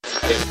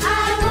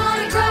I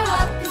wanna grow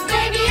up, 'cause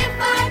maybe if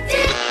I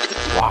did.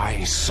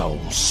 Why so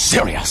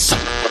serious?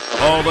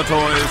 All the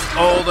toys,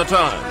 all the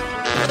time.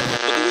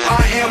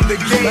 I am the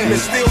game and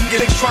still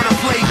getting trying to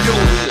play you.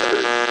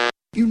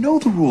 You know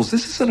the rules.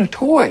 This isn't a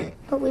toy.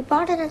 But we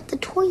bought it at the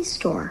toy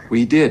store.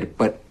 We did,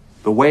 but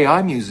the way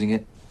I'm using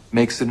it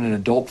makes it an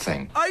adult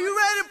thing. Are you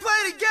ready to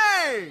play the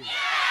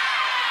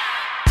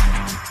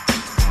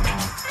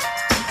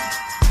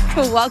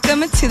game?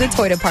 Welcome to the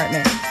Toy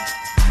Department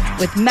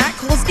with Matt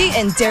Kolsky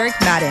and Derek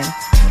Madden.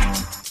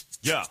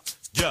 Yeah.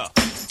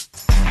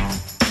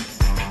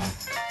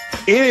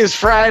 It is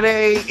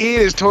Friday. It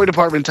is Toy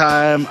Department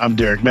time. I'm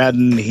Derek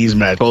Madden. He's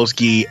Matt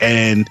Kolsky.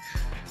 And,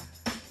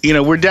 you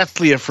know, we're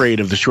deathly afraid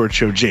of the short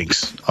show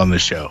jinx on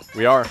this show.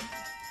 We are.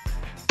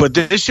 But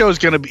this show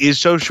is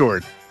so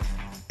short.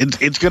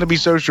 It's going to be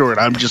so short.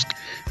 I am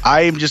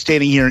just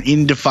standing here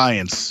in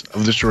defiance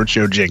of the short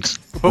show jinx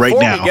right now.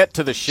 Before we get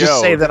to the show,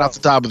 just say that off the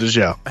top of the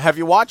show. Have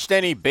you watched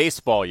any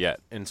baseball yet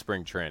in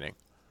spring training?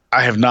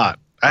 I have not.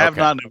 I have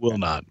not and I will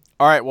not.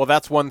 All right, well,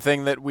 that's one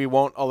thing that we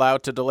won't allow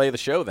to delay the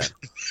show then.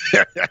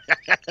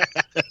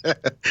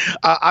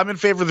 I'm in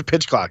favor of the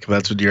pitch clock, if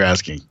that's what you're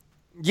asking.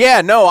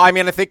 Yeah, no, I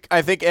mean,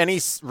 I think any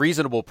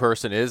reasonable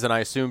person is, and I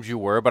assumed you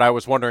were, but I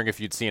was wondering if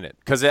you'd seen it.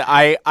 Because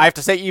I have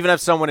to say, even if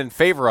someone in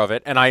favor of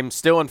it, and I'm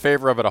still in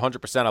favor of it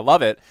 100%, I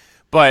love it,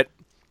 but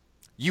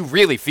you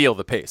really feel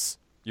the pace.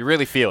 You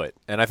really feel it.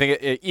 And I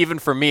think even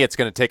for me, it's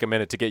going to take a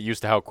minute to get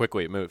used to how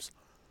quickly it moves.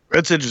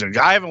 That's interesting.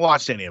 I haven't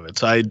watched any of it,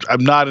 so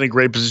I'm not in a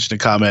great position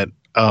to comment.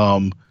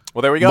 Well,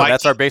 there we go.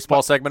 That's our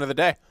baseball segment of the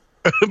day.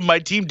 My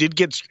team did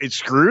get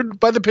screwed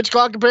by the pitch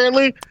clock,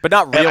 apparently. But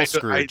not real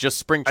screwed, just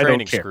spring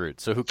training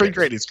screwed. So who cares? Spring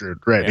training screwed,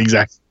 right,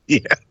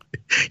 exactly.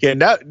 Yeah,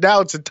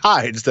 now it's a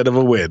tie instead of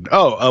a win.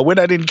 Oh, a win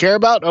I didn't care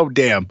about? Oh,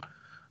 damn.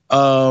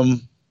 Yeah,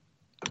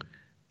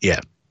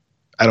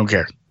 I don't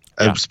care.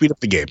 Speed up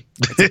the game.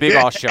 It's a big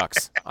aw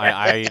shucks.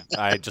 I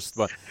just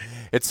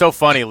 – it's so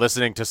funny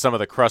listening to some of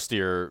the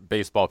crustier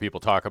baseball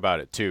people talk about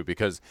it too,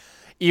 because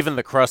even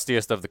the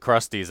crustiest of the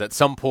crusties at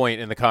some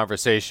point in the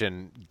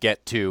conversation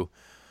get to –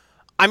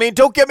 I mean,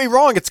 don't get me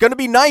wrong. It's going to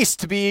be nice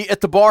to be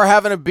at the bar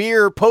having a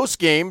beer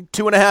post-game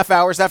 2.5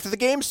 hours after the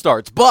game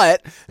starts,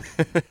 but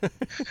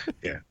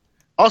yeah.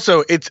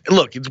 Also, it's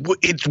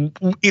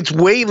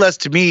way less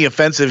to me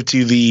offensive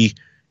to the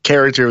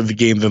character of the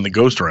game than the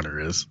Ghost Runner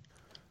is.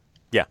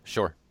 Yeah,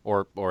 sure,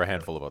 or a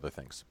handful of other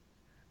things.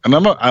 And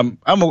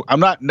I'm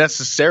not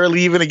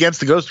necessarily even against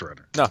the Ghost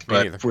Runner. No,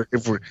 me neither.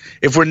 If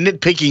we're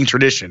nitpicking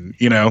tradition,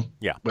 you know.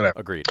 Yeah, whatever.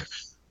 Agreed.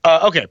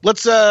 Okay,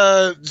 let's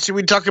should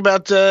we talk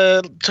about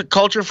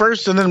culture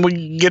first, and then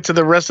we get to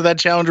the rest of that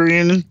challenge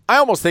reunion? I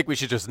almost think we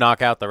should just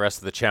knock out the rest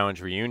of the challenge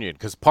reunion,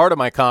 because part of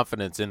my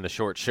confidence in the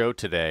short show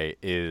today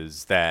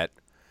is that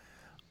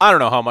I don't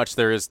know how much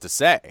there is to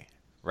say,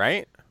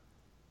 right?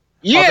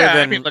 Yeah, other than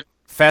I mean, look,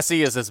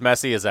 Fessy is as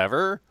messy as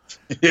ever.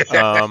 Yeah.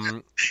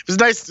 It was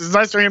nice. It was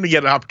nice for him to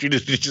get an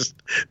opportunity to just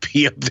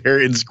be up there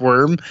and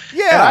squirm.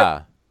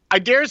 Yeah. I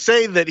dare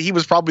say that he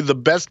was probably the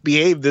best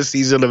behaved this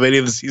season of any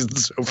of the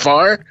seasons so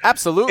far.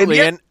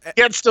 Absolutely. And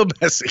yet still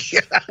messy.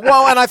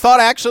 Well, and I thought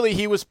actually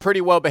he was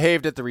pretty well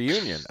behaved at the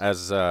reunion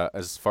as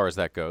far as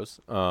that goes.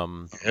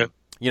 Yeah.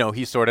 You know,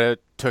 he sort of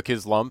took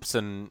his lumps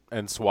and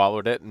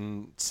swallowed it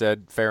and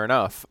said, fair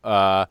enough.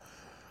 I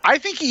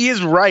think he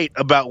is right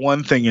about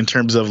one thing in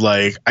terms of,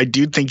 like, I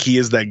do think he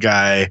is that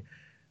guy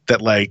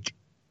that, like,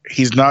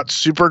 he's not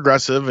super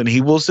aggressive and he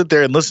will sit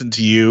there and listen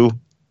to you.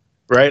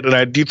 Right, and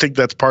I do think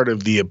that's part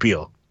of the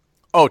appeal.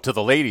 Oh, to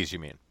the ladies, you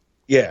mean?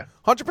 Yeah,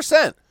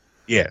 100%.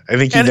 Yeah, I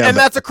think, and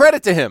that's a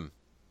credit to him.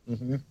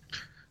 Mm-hmm.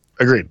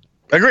 Agreed.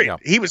 Yeah.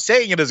 He was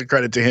saying it as a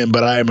credit to him,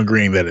 but I am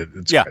agreeing that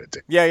it's a credit to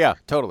him. Yeah,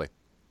 totally.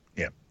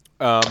 Yeah.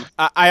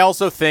 I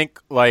also think,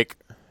 like,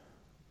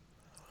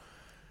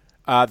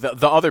 the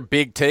other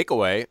big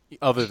takeaway,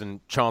 other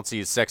than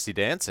Chauncey's sexy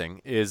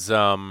dancing, is, you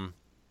know,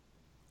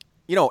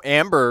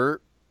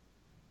 Amber.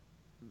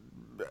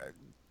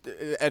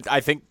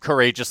 I think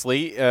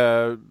courageously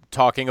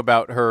talking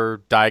about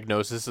her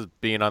diagnosis as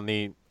being on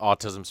the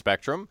autism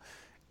spectrum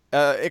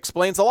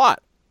explains a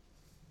lot.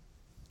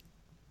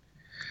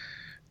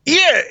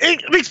 Yeah,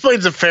 it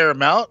explains a fair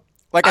amount.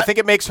 Like, I think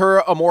it makes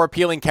her a more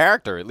appealing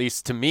character, at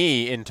least to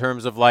me, in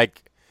terms of,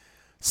 like,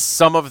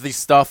 some of the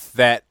stuff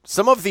that –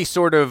 some of the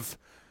sort of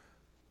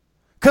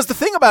 – because the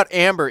thing about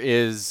Amber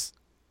is,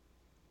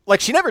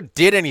 like, she never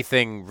did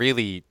anything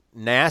really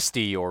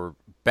nasty or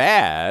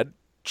bad.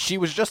 She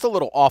was just a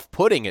little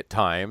off-putting at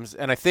times,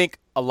 and I think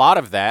a lot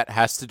of that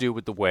has to do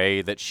with the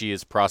way that she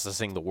is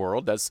processing the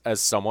world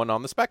as someone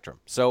on the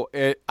spectrum. So,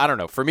 I don't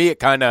know. For me, it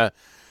kind of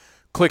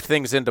clicked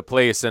things into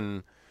place,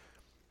 and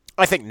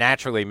I think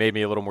naturally made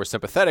me a little more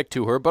sympathetic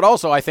to her, but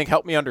also I think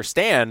helped me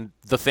understand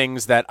the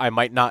things that I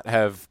might not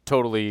have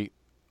totally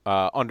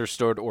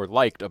understood or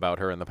liked about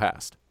her in the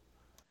past.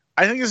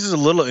 I think this is a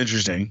little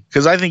interesting,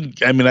 because I think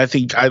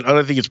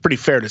it's pretty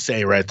fair to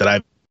say, right, that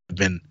I've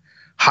been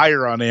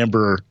higher on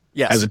Amber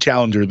as a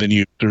challenger than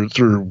you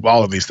through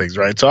all of these things,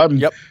 right? So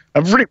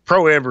I'm pretty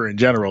pro Amber in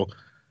general.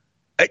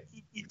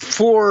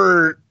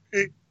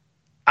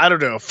 I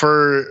don't know,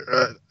 for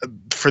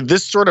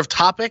this sort of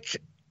topic,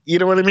 you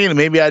know what I mean?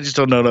 Maybe I just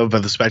don't know enough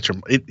about the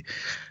spectrum.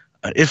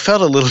 It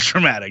felt a little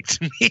dramatic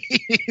to me.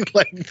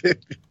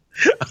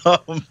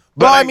 Well,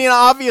 I mean,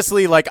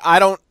 obviously, like I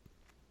know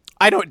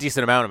a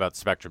decent amount about the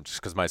spectrum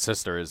just because my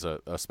sister is a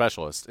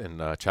specialist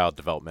in child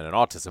development and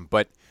autism.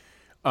 But,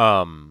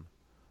 I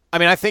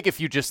mean, I think if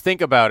you just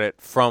think about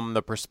it from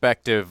the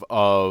perspective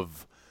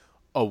of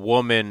a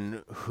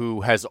woman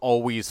who has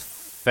always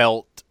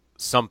felt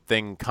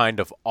something kind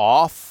of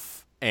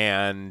off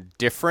and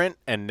different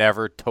and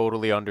never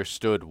totally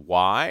understood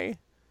why,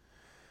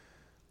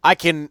 I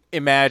can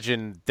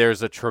imagine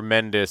there's a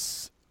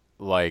tremendous,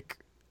 like,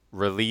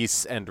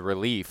 release and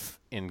relief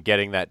in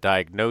getting that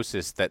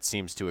diagnosis that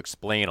seems to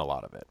explain a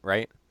lot of it,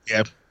 right?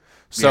 Yeah.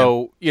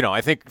 So, you know,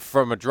 I think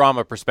from a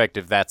drama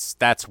perspective,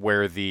 that's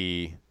where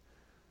the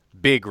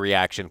big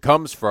reaction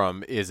comes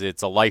from, is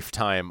it's a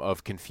lifetime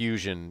of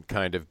confusion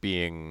kind of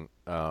being,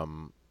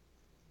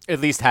 at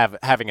least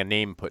having a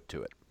name put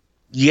to it.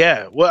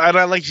 Yeah. Well,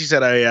 and like you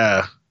said,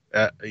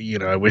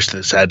 I wish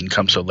this hadn't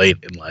come so late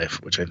in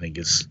life, which I think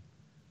is,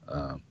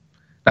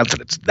 not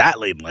that it's that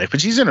late in life, but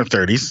she's in her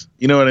 30s.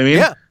 You know what I mean?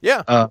 Yeah,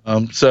 yeah.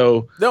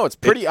 So no, it's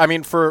pretty. I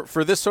mean, for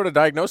this sort of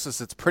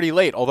diagnosis, it's pretty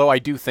late. Although I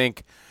do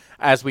think,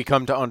 as we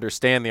come to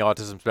understand the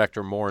autism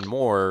spectrum more and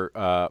more,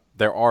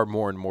 there are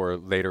more and more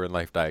later in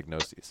life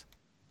diagnoses.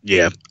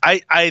 Yeah,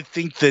 I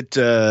think that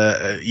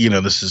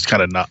this is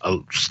kind of not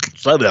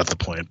slightly off the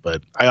point,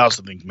 but I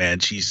also think, man,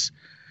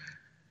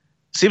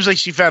 seems like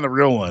she found the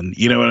real one.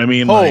 You know what I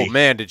mean? Oh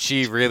man, did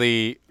she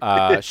really?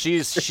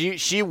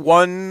 She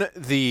won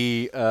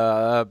the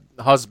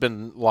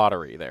husband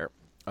lottery there.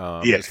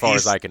 As far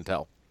as I can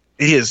tell,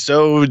 he is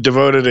so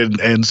devoted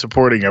and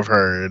supporting of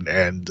her, and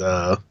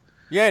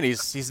and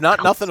he's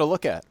not nothing to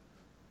look at.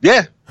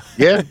 Yeah,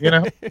 you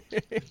know,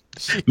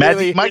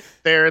 Magic Mike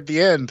there at the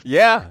end.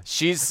 Yeah,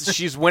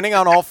 she's winning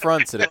on all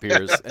fronts, it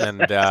appears,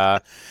 and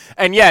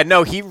yeah,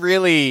 no, he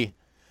really.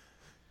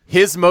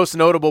 His most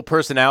notable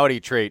personality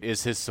trait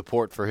is his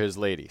support for his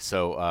lady.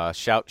 So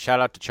shout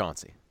out to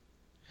Chauncey.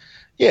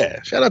 Yeah,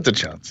 shout out to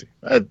Chauncey.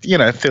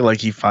 I feel like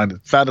he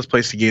found his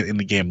place to get in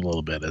the game a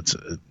little bit.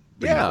 To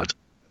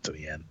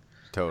the end.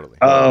 Totally.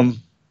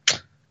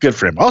 Good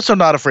for him. Also,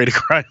 not afraid to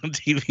cry on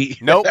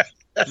TV. Nope.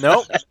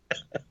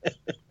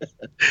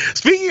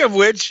 Speaking of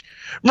which,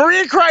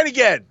 Maria cried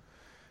again.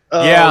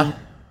 Yeah.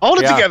 Hold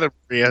it together,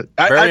 Maria.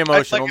 Very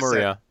emotional, like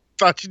Maria.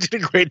 Thought you did a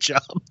great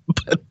job,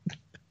 but.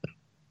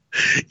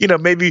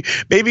 Maybe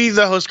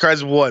the host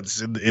cries once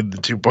in the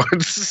 2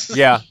 parts.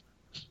 Yeah.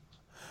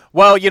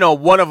 Well,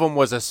 one of them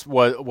was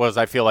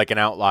I feel like an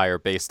outlier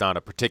based on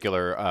a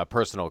particular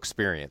personal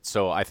experience.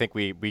 So I think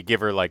we give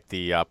her like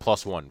the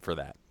 +1 for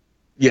that.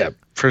 Yeah,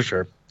 for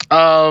sure.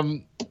 I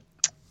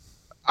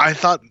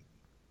thought,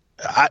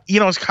 I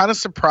was kind of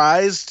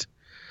surprised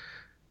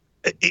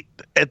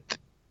at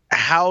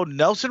how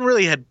Nelson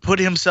really had put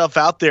himself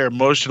out there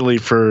emotionally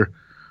for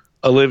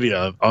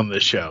Olivia on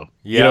this show.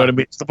 Yeah. You know what I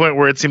mean? It's the point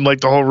where it seemed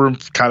like the whole room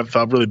kind of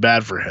felt really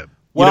bad for him.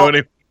 Well, you know what I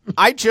mean?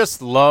 I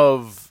just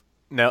love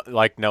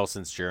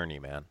Nelson's journey,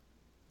 man.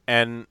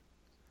 And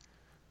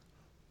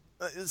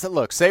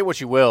look, say what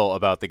you will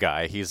about the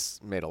guy. He's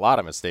made a lot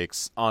of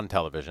mistakes on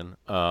television.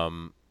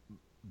 And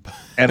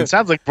it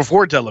sounds like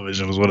before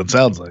television is what it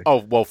sounds like. Oh,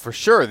 well, for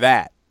sure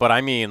that. But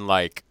I mean,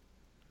 like,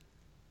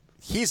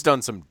 he's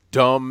done some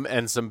dumb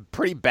and some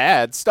pretty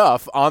bad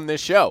stuff on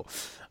this show.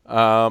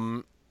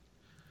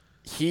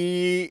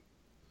 He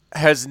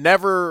has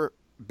never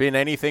been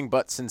anything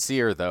but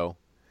sincere, though,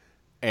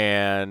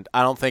 and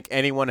I don't think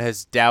anyone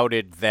has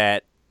doubted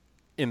that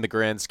in the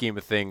grand scheme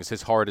of things,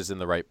 his heart is in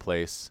the right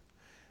place.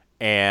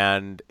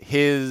 And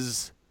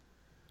his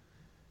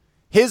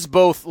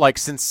both, like,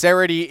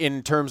 sincerity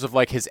in terms of,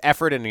 like, his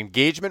effort and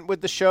engagement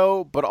with the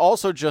show, but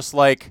also just,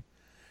 like,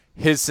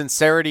 his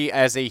sincerity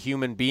as a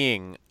human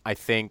being, I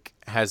think,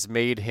 has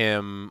made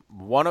him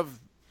one of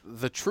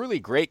the truly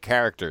great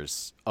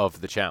characters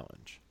of the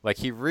challenge. Like,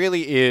 he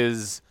really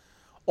is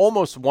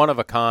almost one of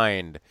a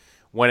kind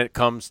when it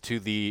comes to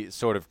the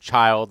sort of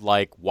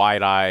childlike,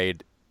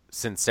 wide-eyed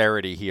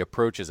sincerity he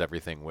approaches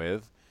everything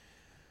with.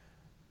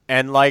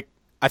 And, like,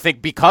 I think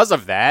because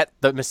of that,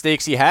 the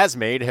mistakes he has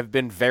made have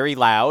been very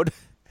loud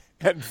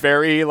and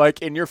very,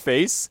 like, in your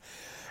face.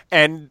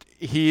 And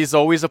he's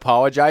always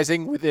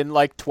apologizing within,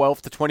 like,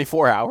 12 to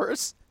 24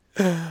 hours.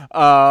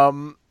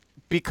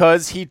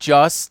 Because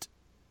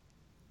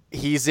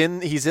he's in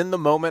the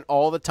moment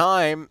all the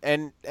time,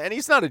 and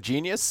he's not a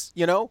genius,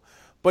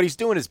 but he's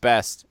doing his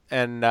best,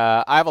 and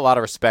I have a lot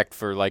of respect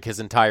for, like, his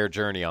entire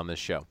journey on this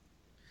show.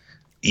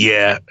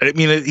 Yeah, I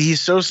mean,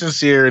 he's so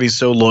sincere and he's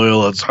so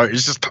loyal. It's hard.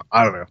 It's just,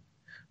 I don't know.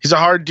 He's a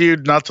hard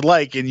dude not to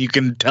like, and you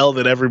can tell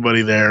that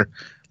everybody there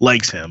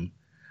likes him.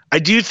 I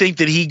do think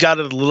that he got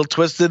it a little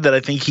twisted, that I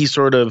think he's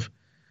sort of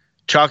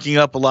chalking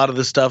up a lot of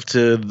the stuff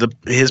to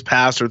his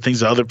past or things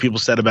that other people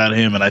said about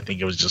him, and I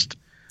think it was just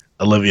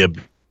Olivia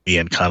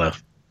being kind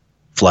of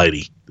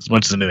flighty as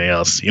much as anything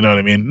else. You know what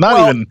I mean?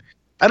 I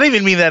don't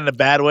even mean that in a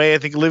bad way. I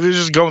think Olivia's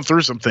just going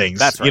through some things.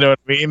 That's right. You know what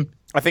I mean?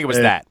 I think it was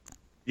that.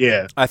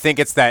 Yeah. I think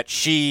it's that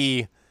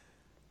she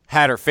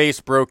had her face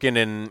broken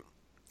in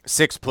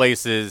 6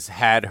 places,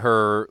 had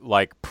her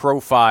like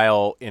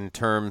profile in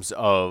terms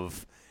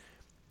of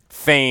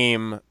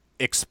fame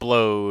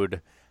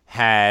explode,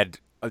 had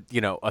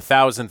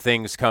 1,000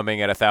 things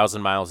coming at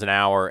 1,000 miles an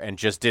hour, and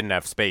just didn't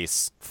have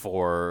space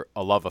for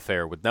a love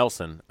affair with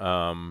Nelson.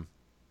 And,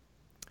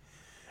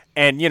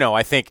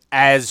 I think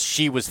as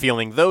she was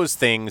feeling those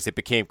things, it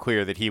became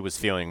clear that he was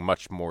feeling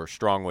much more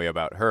strongly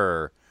about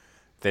her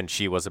than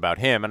she was about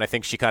him. And I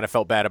think she kind of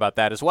felt bad about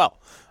that as well.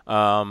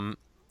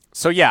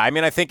 So, yeah,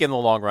 I think in the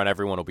long run,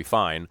 everyone will be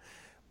fine.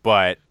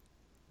 But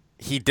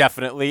he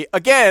definitely,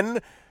 again,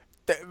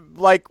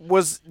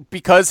 was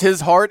because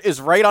his heart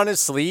is right on his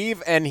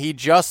sleeve and he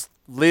just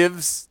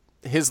lives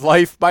his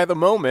life by the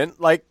moment.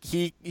 Like,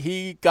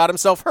 he got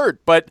himself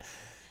hurt. But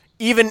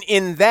even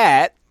in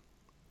that,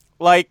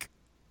 like,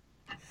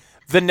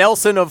 the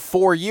Nelson of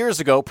 4 years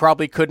ago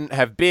probably couldn't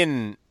have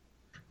been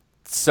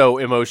so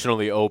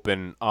emotionally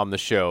open on the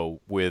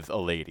show with a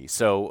lady.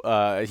 So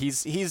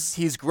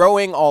he's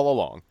growing all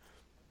along.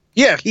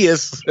 Yeah, he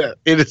is.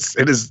 It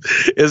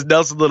is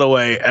Nelson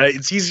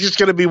Littleway. He's just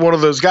going to be one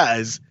of those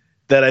guys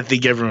that I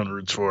think everyone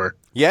roots for.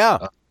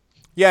 Yeah.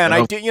 And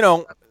I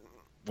do,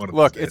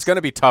 look, it's going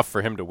to be tough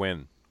for him to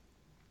win.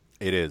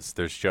 It is.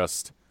 There's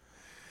just.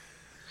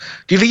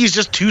 Do you think he's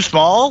just too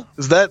small?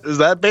 Is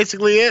that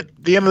basically it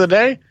at the end of the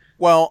day?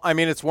 Well,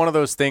 it's one of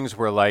those things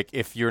where, like,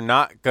 if you're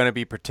not going to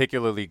be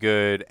particularly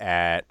good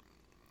at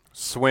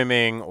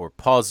swimming or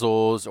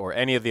puzzles or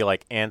any of the,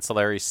 like,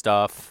 ancillary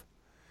stuff,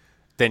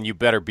 then you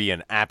better be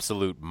an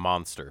absolute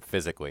monster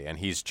physically, and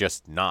he's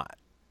just not.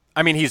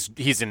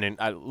 He's an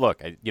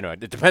look, it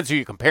depends who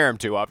you compare him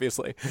to,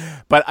 obviously.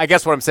 But I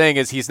guess what I'm saying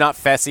is he's not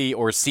Fessy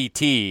or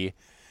CT,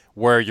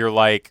 where you're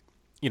like,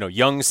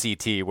 young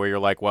CT, where you're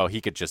like, well, he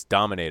could just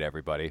dominate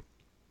everybody.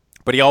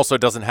 But he also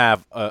doesn't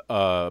have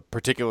a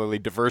particularly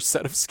diverse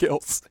set of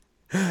skills.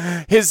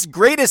 His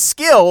greatest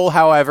skill,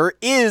 however,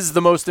 is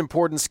the most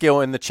important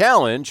skill in the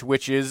challenge,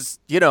 which is,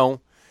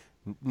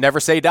 never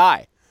say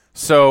die.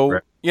 So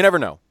right. You never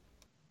know.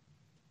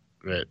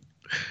 Right.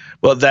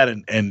 Well, that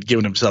and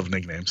giving himself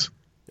nicknames.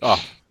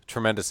 Oh,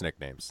 tremendous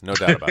nicknames. No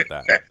doubt about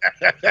that.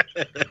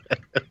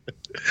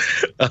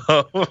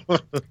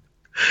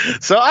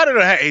 So I don't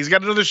know. Hey, he's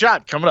got another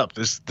shot coming up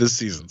this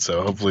season.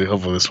 So hopefully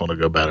this one will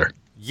go better.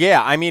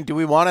 Yeah, do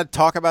we want to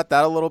talk about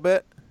that a little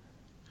bit?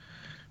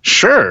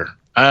 Sure.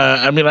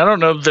 I don't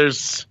know if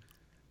there's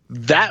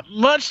that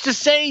much to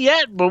say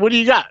yet, but what do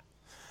you got?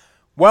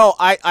 Well,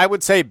 I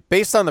would say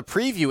based on the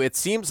preview, it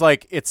seems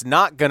like it's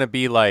not going to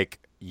be like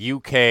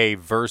UK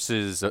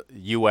versus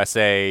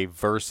USA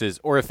versus,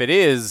 or if it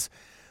is,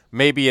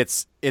 maybe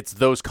it's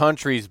those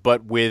countries,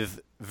 but with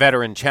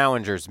veteran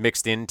challengers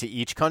mixed into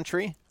each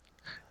country.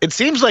 It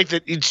seems like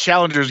that each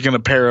challenger is going to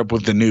pair up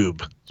with the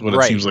noob. Is what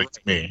it seems like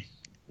to me.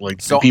 Like,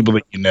 so, the people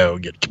that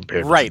get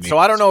compared. Right. So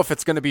I don't know if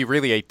it's going to be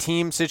really a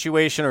team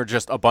situation or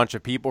just a bunch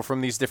of people from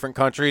these different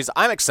countries.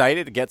 I'm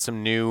excited to get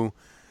some new,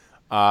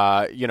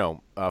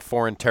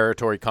 foreign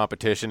territory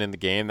competition in the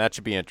game. That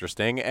should be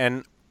interesting.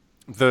 And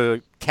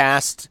the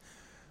cast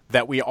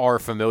that we are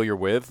familiar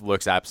with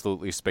looks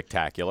absolutely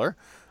spectacular.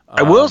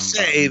 I will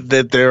say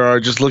that there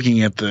are, just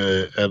looking at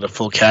the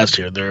full cast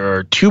here, there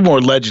are 2 more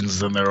legends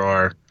than there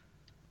are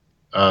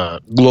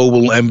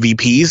global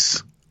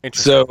MVPs.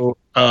 So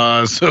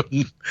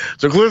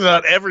clearly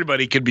not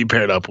everybody could be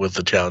paired up with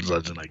the challenge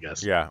legend, I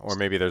guess. Yeah, or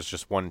maybe there's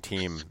just one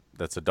team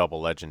that's a double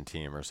legend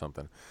team or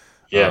something.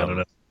 Yeah, I don't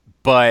know.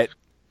 But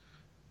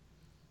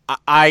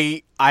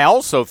I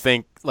also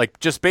think, like,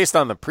 just based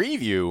on the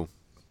preview,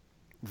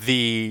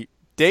 the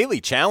daily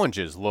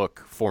challenges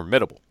look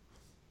formidable.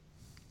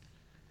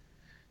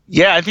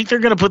 Yeah, I think they're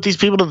going to put these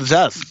people to the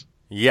test.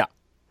 Yeah.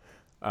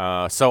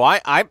 So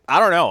I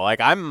don't know.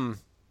 Like, I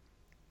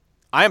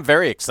am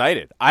very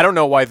excited. I don't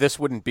know why this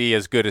wouldn't be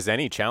as good as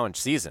any challenge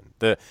season.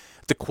 The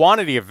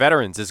quantity of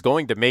veterans is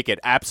going to make it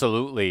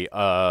absolutely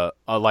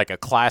like a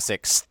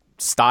classic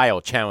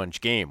style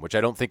challenge game, which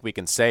I don't think we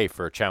can say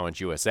for Challenge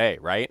USA,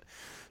 right?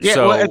 Yeah,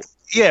 so,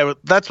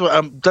 that's what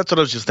I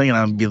was just thinking.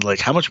 I'd be like,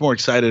 how much more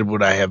excited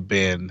would I have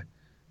been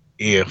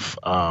if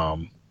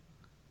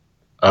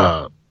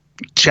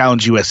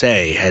Challenge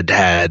USA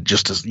had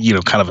just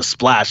a, kind of a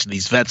splash of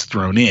these vets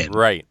thrown in,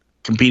 right,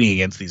 competing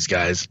against these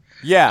guys.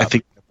 Yeah, I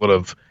think would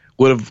have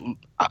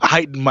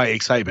heightened my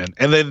excitement.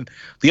 And then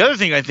the other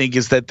thing I think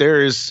is that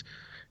there is,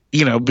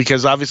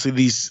 because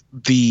obviously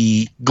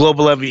the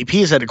global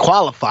MVPs had to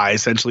qualify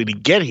essentially to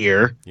get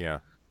here. Yeah,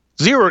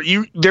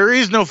 there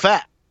is no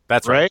fat.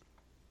 That's right.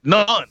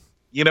 None.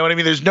 You know what I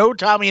mean? There's no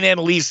Tommy and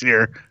Annalise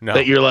here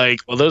that you're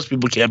like, well, those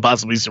people can't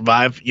possibly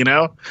survive.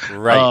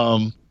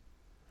 Right.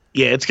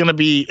 Yeah, it's gonna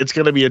be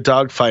a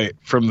dogfight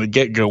from the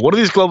get go. One of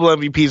these global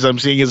MVPs I'm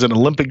seeing is an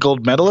Olympic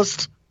gold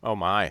medalist. Oh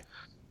my.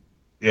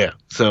 Yeah.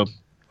 So.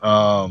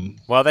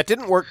 Well, that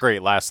didn't work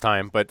great last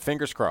time, but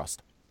fingers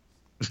crossed.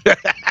 I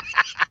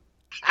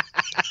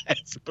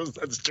suppose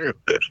that's true.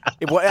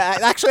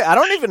 Actually, I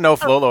don't even know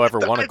if Lolo ever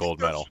won a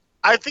gold medal.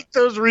 I think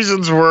those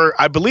reasons were.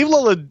 I believe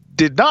Lola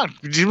did not.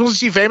 Wasn't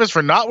she famous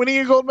for not winning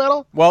a gold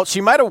medal? Well,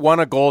 she might have won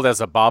a gold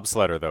as a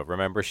bobsledder, though.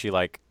 Remember, she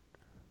like.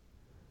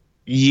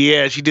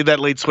 Yeah, she did that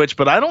late switch,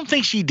 but I don't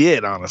think she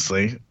did.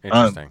 Honestly,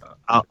 Interesting.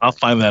 I'll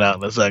find that out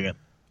in a second.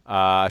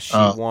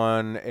 She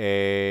won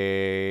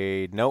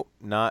a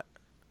not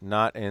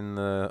in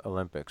the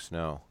Olympics.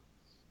 No.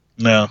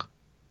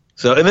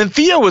 So and then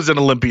Theo was an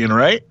Olympian,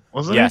 right?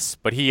 Wasn't Yes,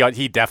 but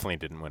he definitely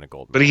didn't win a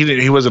gold medal.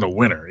 But he wasn't a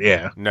winner.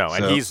 Yeah. No, So-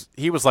 and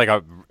he was like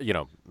a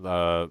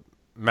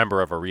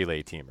member of a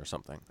relay team or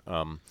something.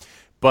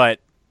 But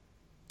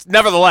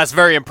nevertheless,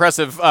 very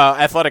impressive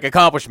athletic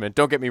accomplishment.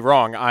 Don't get me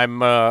wrong.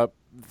 I'm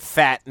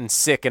fat and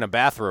sick in a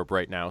bathrobe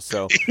right now,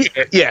 so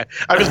yeah.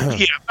 I'm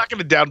not going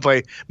to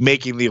downplay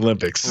making the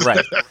Olympics.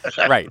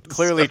 right.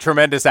 Clearly,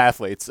 tremendous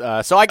athletes.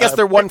 So I guess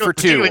they're 1 for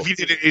 2.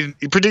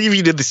 Particularly if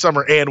you did the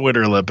Summer and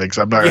Winter Olympics,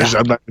 I'm not going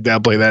to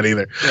downplay that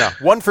either. Yeah,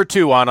 1 for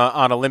 2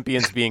 on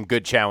Olympians being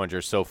good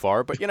challengers so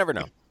far, but you never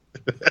know.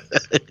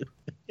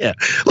 Yeah.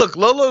 Look,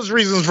 Lolo's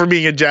reasons for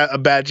being a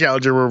bad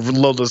challenger were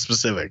Lolo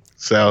specific.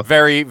 So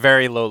Very,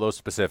 very Lolo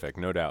specific,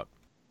 no doubt.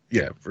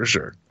 yeah, for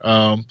sure.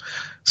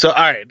 So all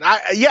right,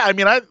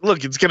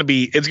 look, it's gonna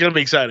be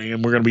exciting,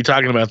 and we're gonna be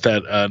talking about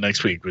that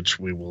next week, which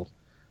we will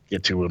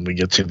get to when we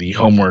get to the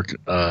homework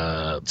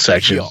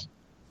section. Yeah.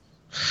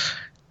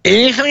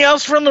 Anything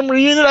else from the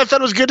reunion? I thought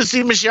it was good to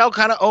see Michelle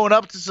kind of own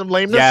up to some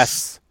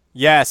lameness.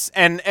 Yes,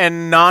 and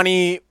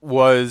Nani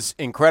was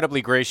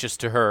incredibly gracious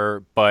to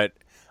her, but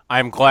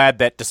I'm glad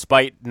that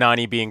despite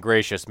Nani being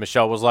gracious,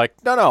 Michelle was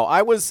like, no,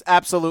 I was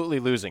absolutely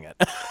losing it.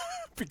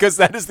 Because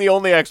that is the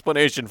only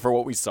explanation for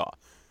what we saw.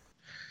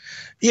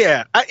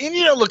 Yeah, I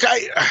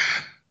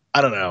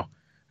don't know.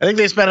 I think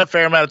they spent a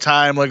fair amount of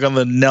time like on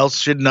the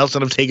Nelson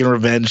have taken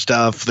revenge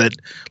stuff that,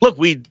 look,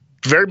 we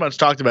very much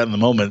talked about in the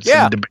moments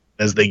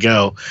as they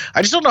go.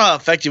 I just don't know how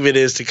effective it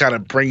is to kind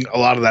of bring a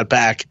lot of that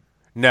back.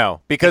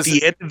 No, because at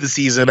the end of the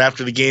season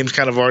after the game's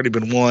kind of already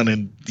been won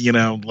and,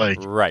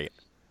 right.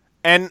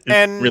 And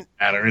really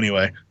matter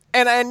anyway.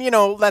 And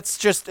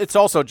it's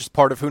also just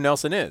part of who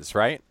Nelson is,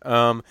 right?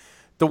 The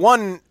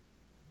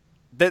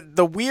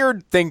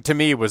weird thing to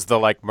me was the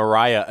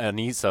Mariah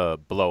Anissa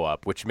blow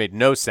up, which made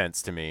no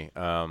sense to me.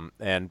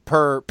 And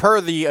per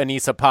the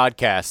Anissa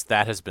podcast,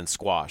 that has been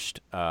squashed.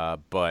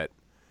 But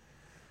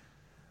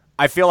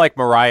I feel like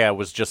Mariah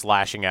was just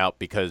lashing out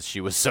because she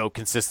was so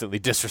consistently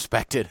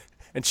disrespected,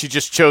 and she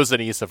just chose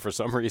Anissa for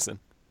some reason.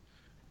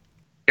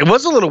 It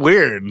was a little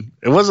weird.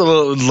 It was a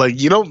little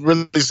you don't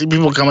really see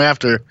people come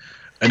after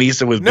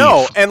Anissa with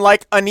beef. And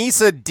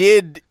Anissa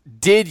did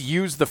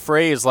use the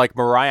phrase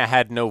Mariah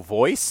had no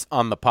voice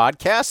on the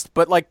podcast,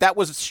 but that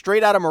was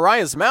straight out of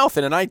Mariah's mouth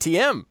in an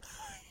ITM,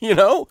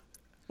 It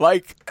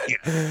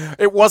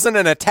wasn't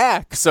an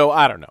attack, so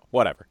I don't know,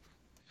 whatever.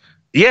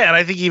 Yeah, and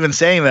I think even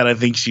saying that, I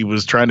think she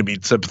was trying to be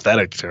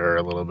sympathetic to her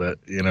a little bit,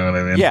 you know what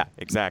I mean? Yeah,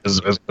 exactly.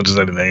 As much as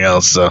anything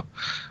else, so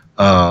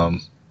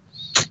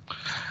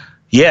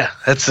yeah,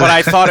 that's. But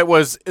I thought it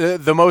was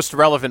the most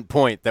relevant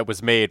point that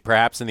was made,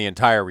 perhaps in the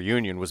entire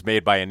reunion, was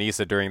made by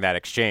Anissa during that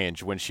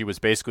exchange when she was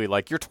basically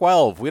like, "You're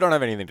 12. We don't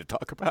have anything to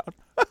talk about."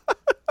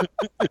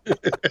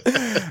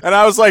 And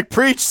I was like,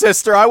 "Preach,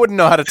 sister. I wouldn't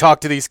know how to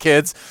talk to these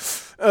kids."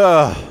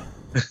 Some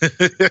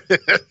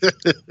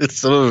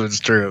of it's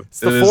true. It's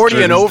the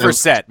 40 and over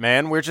set,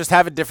 man. We're just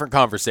having different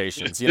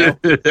conversations,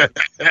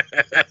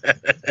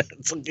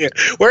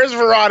 Where's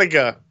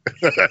Veronica?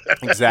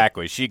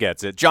 Exactly. She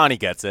gets it. Johnny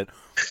gets it.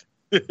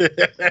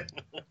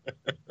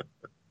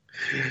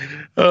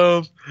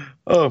 Oh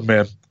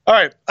man. All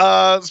right.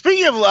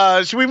 Speaking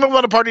of, should we move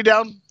on to Party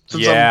Down?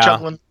 Since I'm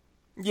chuckling.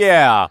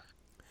 Yeah.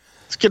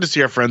 It's good to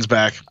see our friends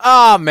back.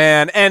 Oh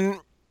man, and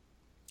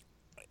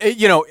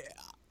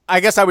I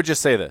guess I would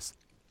just say this: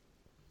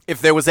 if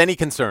there was any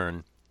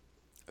concern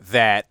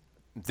that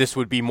this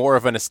would be more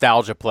of a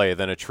nostalgia play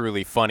than a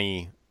truly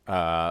funny,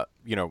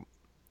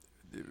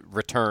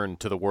 return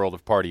to the world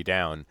of Party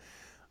Down.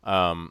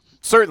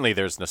 Certainly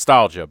there's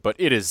nostalgia, but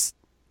it's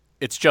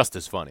just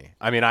as funny.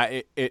 I mean,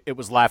 it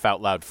was laugh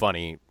out loud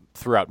funny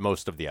throughout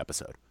most of the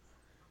episode.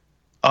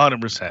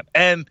 100%.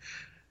 And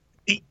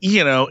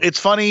it's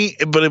funny,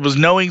 but it was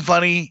knowing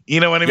funny. You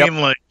know what I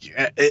mean?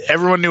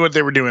 Everyone knew what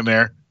they were doing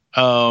there.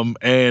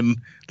 And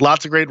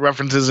lots of great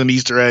references and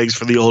Easter eggs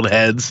for the old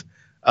heads.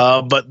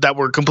 But that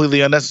were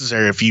completely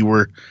unnecessary if you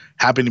were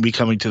happy to be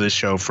coming to this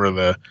show for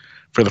the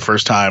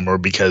first time, or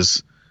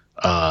because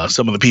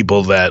some of the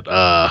people that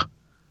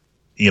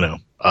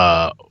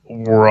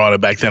were on it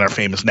back then are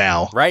famous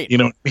now. Right. You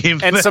know what I mean?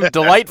 And some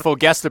delightful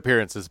guest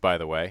appearances, by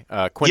the way.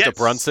 Quinta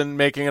Brunson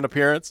making an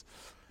appearance.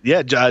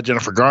 Yeah,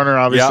 Jennifer Garner,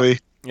 obviously.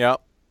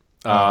 Yep.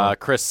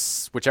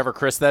 Chris, whichever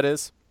Chris that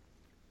is.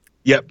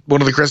 Yep,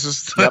 one of the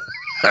Chris's. Yep.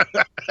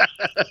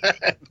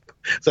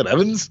 Is that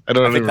Evans? I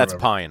think that's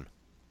Pine.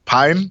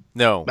 Pine?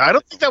 No, I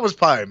don't think that was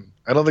Pine.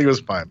 I don't think it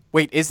was Pine.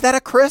 Wait, is that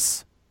a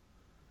Chris?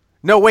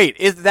 No, wait,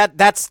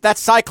 that's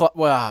Cyclops?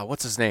 Wow,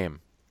 what's his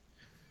name?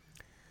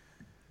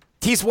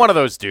 He's one of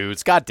those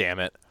dudes. God damn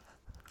it.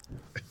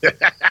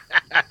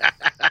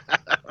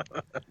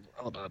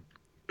 Hold on.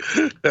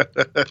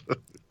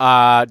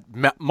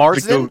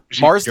 Marsden.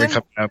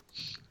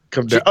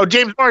 Come down. Oh,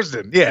 James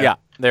Marsden. Yeah. Yeah,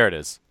 there it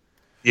is.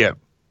 Yeah.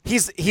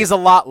 He's a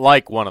lot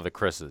like one of the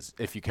Chris's,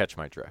 if you catch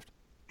my drift.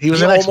 He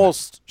was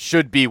almost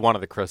should be one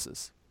of the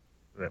Chris's.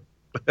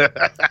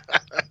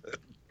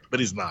 But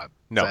he's not.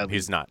 No, sadly.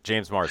 he's not.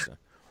 James Marsden.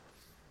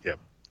 Yeah.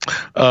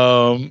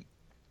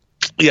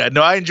 Yeah.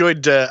 No, I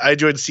enjoyed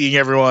seeing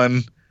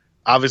everyone.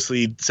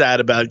 Obviously, sad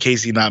about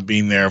Casey not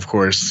being there, of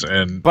course.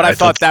 But I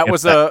thought that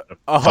was a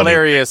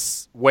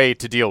hilarious way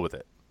to deal with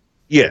it.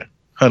 Yeah,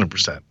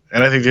 100%.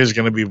 And I think there's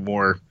going to be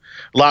a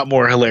lot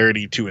more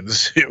hilarity to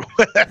ensue.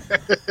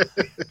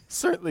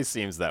 Certainly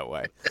seems that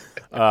way.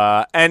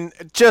 And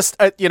just,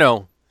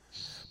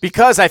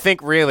 because I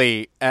think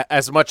really,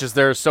 as much as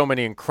there's so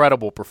many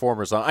incredible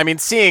performers on, I mean,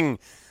 seeing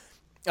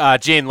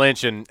Jane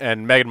Lynch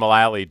and Megan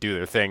Mullally do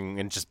their thing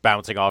and just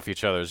bouncing off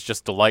each other is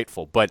just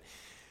delightful. But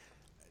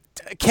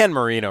Ken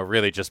Marino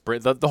really just,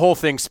 the whole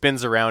thing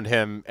spins around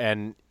him,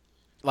 and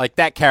like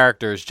that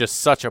character is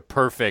just such a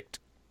perfect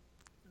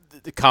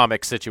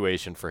comic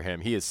situation for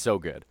him. He is so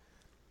good.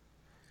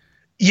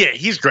 Yeah,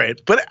 he's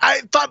great. But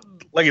I thought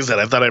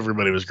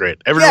everybody was great.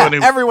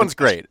 Everyone's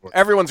great.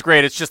 Everyone's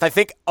great. It's just I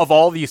think of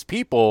all these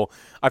people,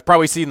 I've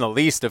probably seen the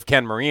least of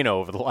Ken Marino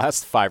over the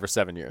last 5 or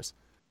 7 years.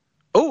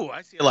 Oh,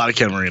 I see a lot of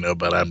Ken Marino,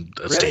 but I'm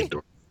a Really? state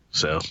door,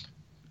 so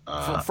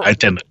I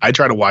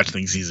try to watch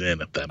things he's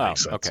in, if that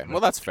makes sense. Okay,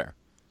 well that's fair.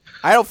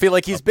 I don't feel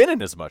like he's been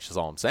in as much, is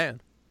all I'm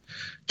saying.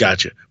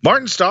 Gotcha.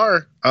 Martin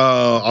Starr,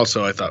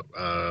 also I thought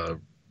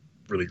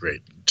really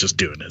great, just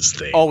doing his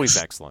thing. Always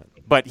excellent.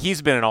 But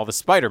he's been in all the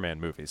Spider-Man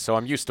movies, so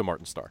I'm used to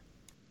Martin Starr.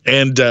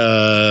 And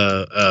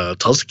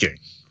Tulsa King,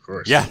 of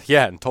course.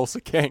 Yeah, and Tulsa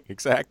King,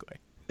 exactly.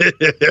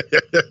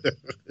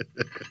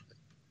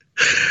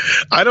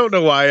 I don't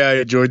know why I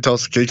enjoyed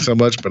Tulsa King so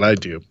much, but I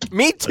do.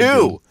 Me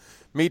too.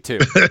 Me too.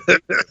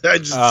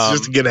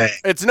 Just a good hang.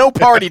 It's no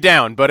party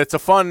down, but it's a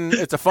fun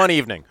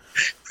evening.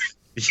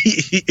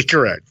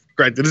 Correct.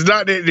 It is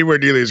not anywhere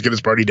nearly as good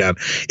as Party Down.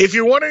 If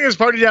you're wondering, is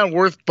Party Down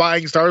worth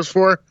buying stars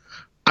for?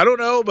 I don't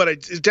know, but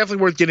it's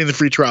definitely worth getting the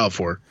free trial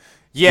for.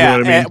 Yeah,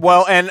 you know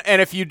what I mean?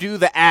 and if you do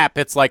the app,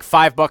 it's like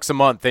 $5 a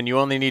month, and you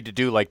only need to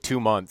do like 2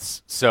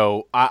 months.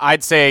 So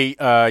I'd say,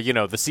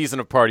 the season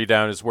of Party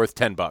Down is worth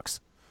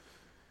 $10.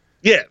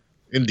 Yeah,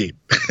 indeed.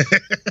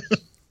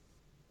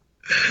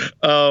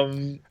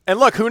 And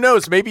look, who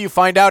knows? Maybe you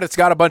find out it's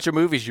got a bunch of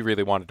movies you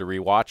really wanted to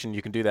rewatch, and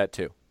you can do that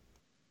too.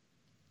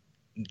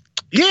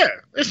 Yeah,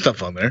 there's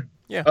stuff on there.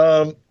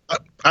 Yeah.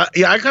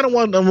 I kind of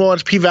want to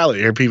watch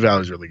P-Valley.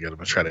 P-Valley is really good. I'm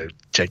going to try to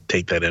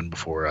take that in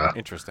before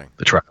Interesting.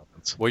 the trial.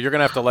 Well, you're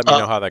gonna have to let me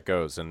know how that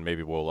goes, and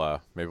maybe we'll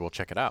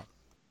check it out.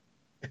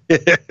 I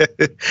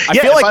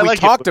feel like we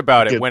talked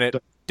about it when it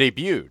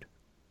debuted.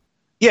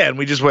 Yeah, and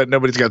we just went,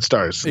 nobody's got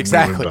stars.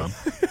 Exactly.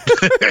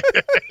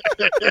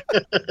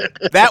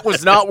 That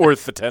was not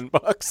worth the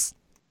 $10.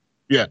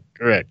 Yeah,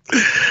 correct.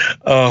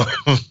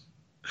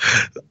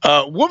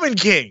 Woman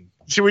King.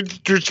 Should we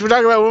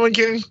talk about Woman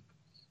King?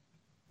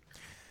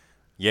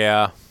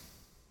 Yeah.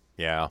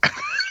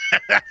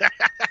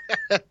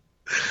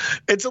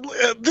 This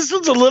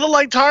one's a little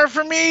like Tar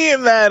for me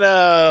in that.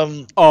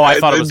 I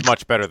thought it was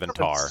much better than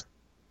Tar.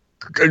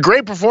 A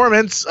great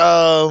performance.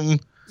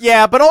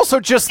 Yeah, but also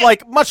just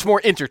like much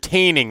more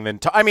entertaining than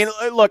Tar. I mean,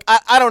 look,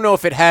 I don't know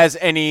if it has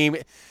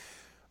any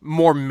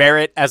more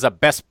merit as a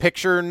Best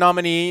Picture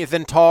nominee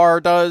than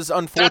Tar does.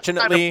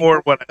 Unfortunately,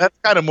 that's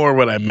kind of more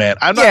what I meant.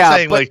 I'm not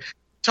saying like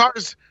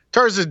Tar's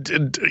a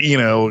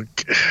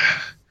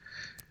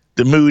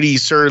the moody,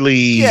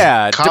 surly,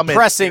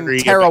 depressing,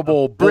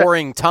 terrible,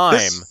 boring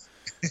time.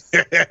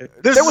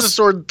 This is a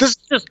sword. This is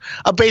just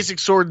a basic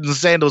sword and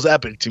sandals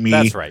epic to me.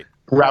 That's right.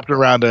 Wrapped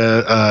around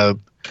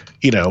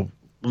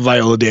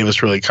Viola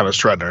Davis really kind of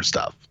strutting her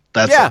stuff.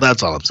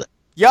 That's all I'm saying.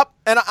 Yep,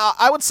 and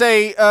I would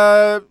say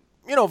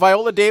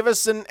Viola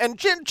Davis and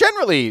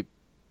generally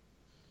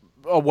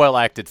a well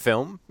acted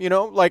film.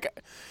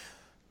 Like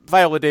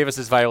Viola Davis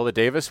is Viola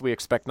Davis. We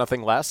expect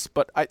nothing less,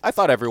 but I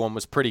thought everyone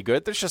was pretty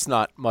good. There's just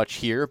not much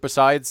here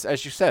besides,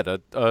 as you said,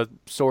 a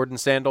sword and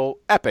sandal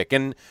epic.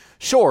 And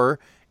sure,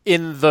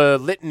 in the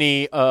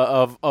litany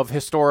of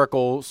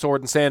historical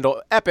sword and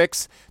sandal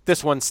epics,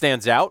 this one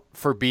stands out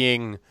for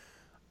being,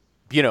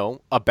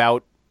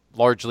 about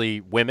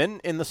largely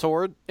women in the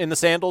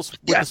sandals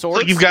with the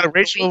swords. You've got a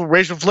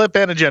racial flip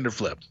and a gender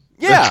flip.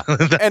 Yeah,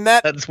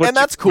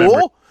 that's cool.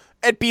 Remember.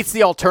 It beats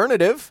the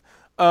alternative.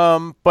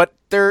 But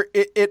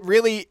it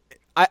really,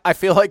 I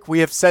feel like we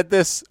have said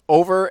this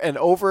over and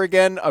over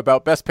again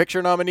about Best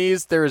Picture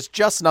nominees. There is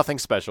just nothing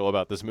special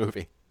about this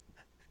movie.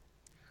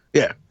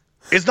 Yeah.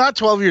 It's not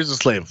 12 Years a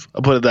Slave.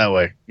 I'll put it that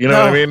way. You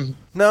know what I mean?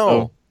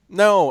 No.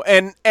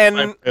 And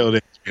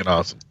it's being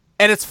awesome.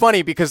 And it's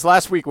funny because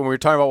last week when we were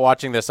talking about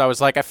watching this, I was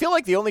like, I feel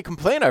like the only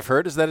complaint I've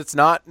heard is that it's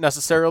not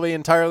necessarily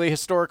entirely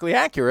historically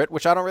accurate,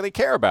 which I don't really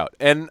care about.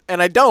 And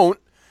I don't.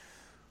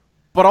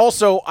 But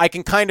also, I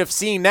can kind of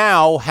see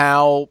now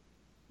how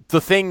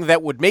the thing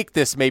that would make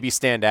this maybe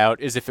stand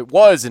out is if it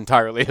was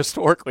entirely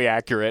historically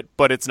accurate,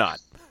 but it's not.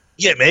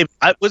 Yeah, maybe.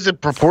 Was it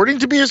purporting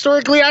to be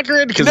historically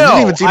accurate? Because No, it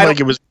didn't even seem I like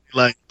don't- it was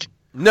like.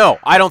 No,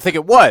 I don't think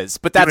it was.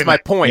 But that's Even my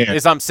like- point. yeah.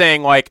 Is I'm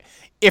saying like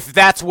if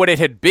that's what it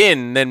had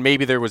been, then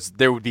maybe there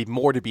would be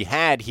more to be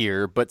had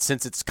here. But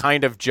since it's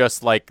kind of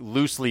just like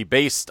loosely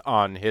based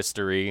on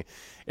history,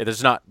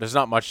 there's not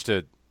much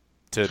to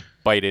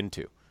bite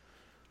into.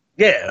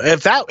 Yeah,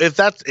 if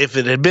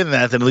it had been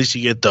that, then at least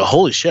you get the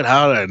holy shit.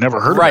 How did I never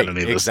heard Right, about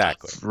any of this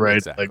exactly, stuff, right?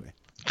 exactly. Like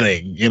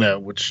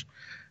thing, which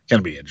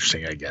can be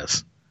interesting, I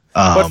guess.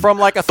 But from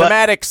like a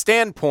thematic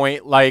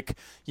standpoint, like,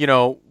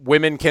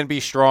 women can be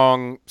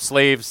strong,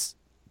 slaves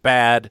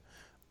bad,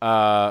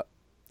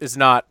 is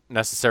not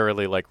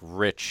necessarily like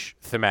rich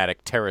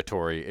thematic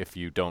territory if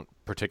you don't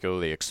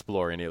particularly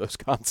explore any of those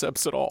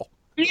concepts at all.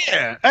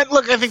 Yeah, and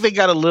look, I think they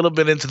got a little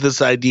bit into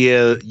this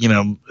idea,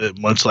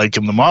 much like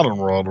in the modern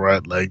world,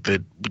 right? Like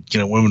that,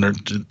 women are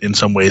in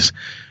some ways,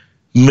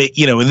 in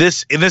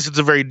this,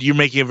 it's you're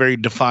making a very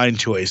defined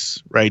choice,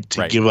 right?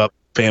 To give up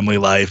family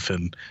life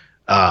and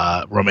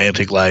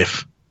romantic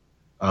life,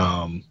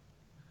 in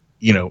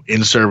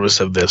service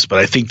of this. But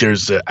I think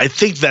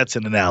that's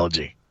an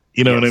analogy.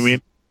 You know what I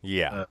mean?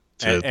 Yeah.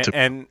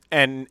 And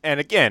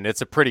again,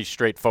 it's a pretty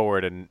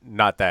straightforward and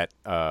not that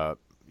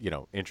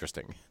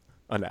interesting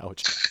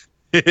analogy.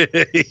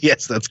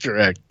 Yes, that's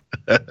correct.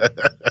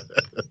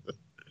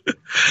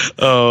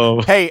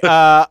 Hey,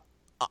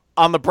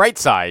 on the bright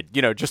side,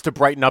 just to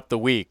brighten up the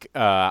week,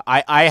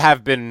 I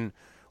have been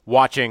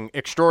watching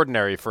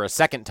Extraordinary for a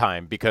second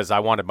time because I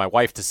wanted my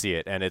wife to see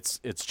it, and it's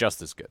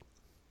just as good.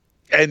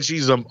 And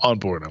she's on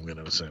board, I'm going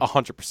to assume.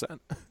 100%.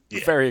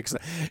 Yeah. Very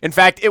excited. In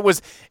fact,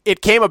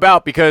 it came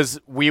about because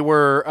we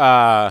were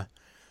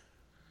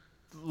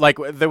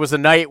there was a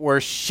night where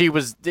she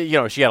was, she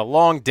had a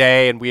long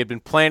day, and we had been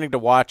planning to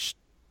watch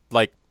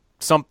like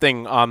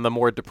something on the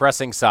more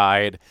depressing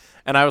side.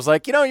 And I was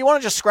like, you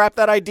want to just scrap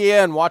that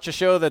idea and watch a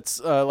show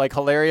that's like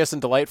hilarious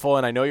and delightful,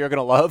 and I know you're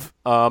gonna love.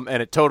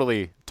 And it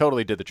totally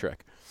did the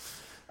trick.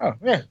 Oh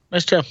yeah,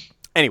 nice job.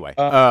 Anyway,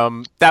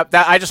 that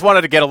I just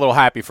wanted to get a little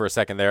happy for a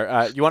second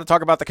there. You want to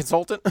talk about The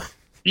Consultant?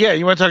 Yeah,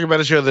 you want to talk about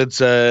a show that's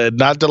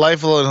not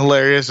delightful and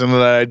hilarious, and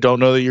that I don't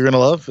know that you're gonna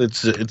love?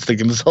 It's The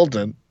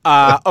Consultant.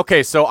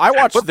 Okay, so I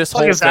watched this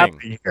whole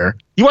thing. Here?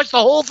 You watched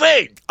the whole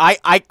thing?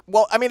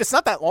 Well, I mean, it's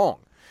not that long.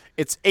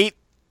 It's 8,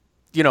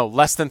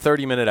 less than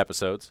 30-minute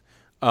episodes.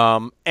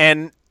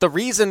 And the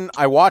reason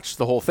I watched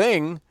the whole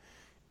thing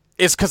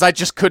is because I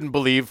just couldn't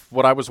believe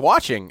what I was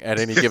watching at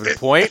any given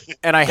point,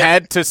 and I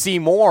had to see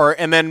more.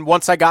 And then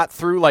once I got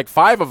through like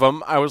 5 of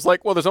them, I was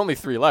like, well, there's only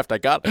 3 left. I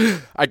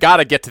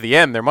gotta get to the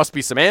end. There must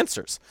be some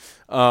answers.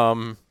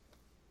 I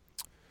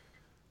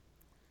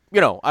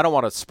don't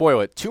want to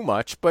spoil it too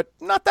much, but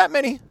not that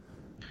many.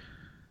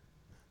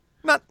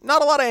 Not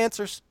a lot of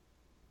answers.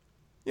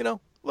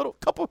 Little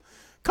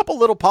couple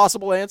little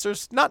possible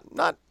answers. Not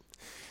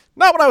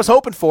what I was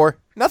hoping for.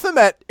 Nothing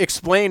that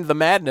explained the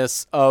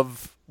madness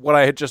of what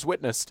I had just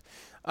witnessed.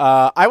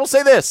 I will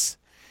say this: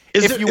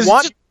 Is it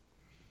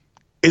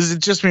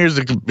just me, or is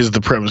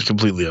the premise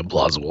completely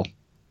implausible?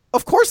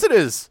 Of course it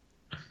is.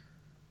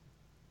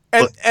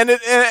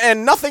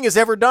 And nothing is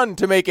ever done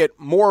to make it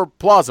more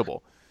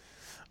plausible.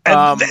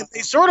 And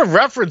they sort of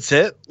reference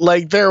it,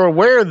 like they're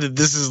aware that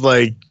this is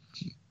like,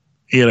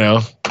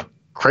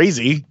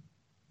 crazy.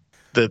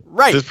 That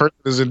this person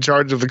is in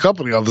charge of the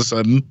company all of a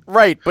sudden.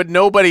 Right, but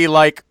nobody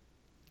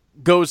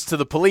goes to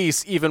the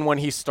police even when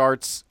he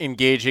starts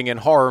engaging in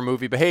horror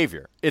movie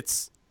behavior.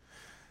 It's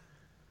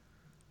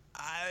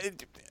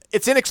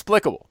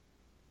inexplicable.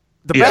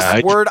 The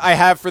best word I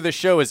have for this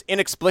show is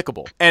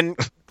inexplicable. And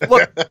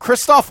look,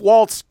 Christoph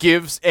Waltz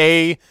gives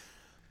a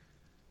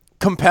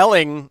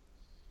compelling,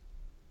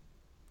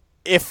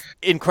 if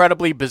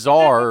incredibly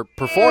bizarre,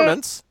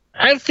 performance.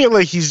 I feel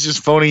like he's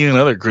just phoning in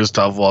other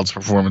Christoph Waltz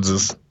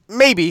performances.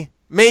 Maybe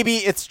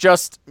he's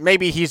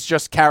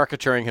just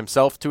caricaturing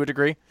himself to a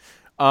degree.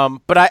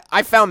 But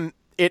I found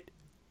it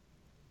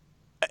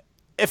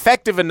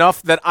effective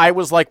enough that I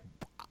was like,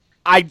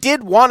 I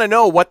did want to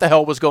know what the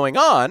hell was going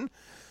on.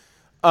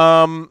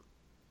 I'm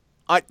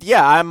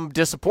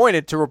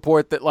disappointed to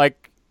report that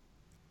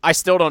I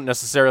still don't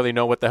necessarily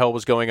know what the hell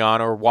was going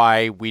on, or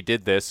why we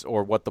did this,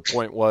 or what the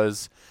point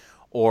was,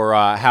 or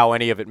how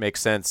any of it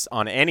makes sense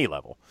on any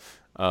level.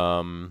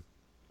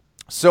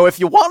 So if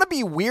you want to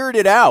be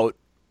weirded out,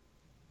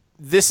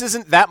 this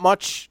isn't that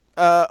much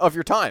of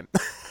your time.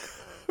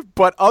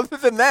 But other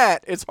than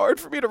that, it's hard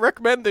for me to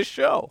recommend this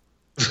show.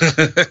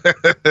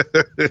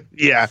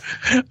 Yeah,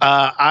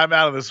 I'm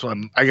out of this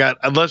one.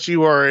 Unless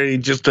you are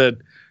just a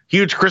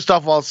huge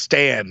Christoph Waltz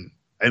stan,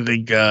 I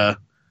think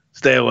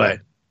stay away.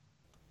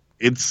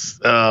 It's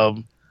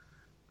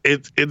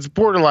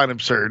borderline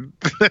absurd.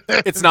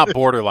 It's not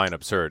borderline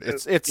absurd.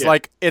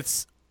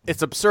 It's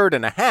absurd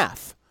and a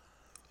half.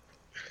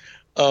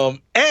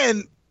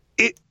 And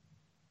it,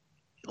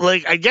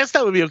 I guess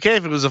that would be okay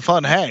if it was a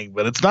fun hang,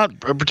 but it's not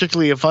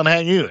particularly a fun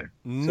hang either.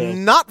 So.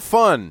 Not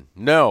fun.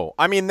 No.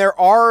 I mean,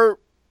 I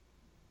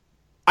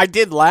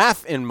did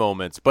laugh in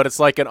moments, but it's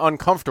like an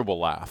uncomfortable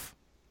laugh.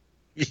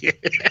 Yeah.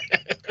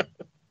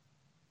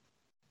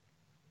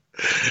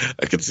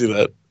 I can see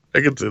that.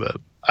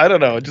 I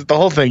don't know. Just the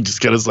whole thing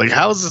just got us like,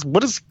 how is this?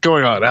 What is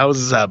going on? How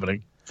is this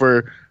happening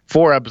for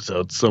 4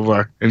 episodes so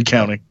far and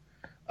counting?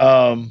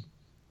 I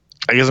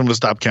guess I'm gonna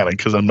stop counting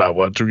because I'm not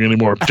watching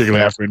anymore,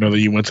 particularly after I know that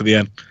you went to the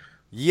end.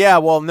 Yeah,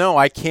 well, no,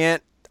 I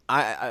can't.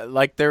 I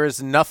like there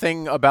is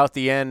nothing about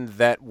the end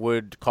that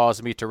would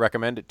cause me to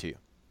recommend it to you.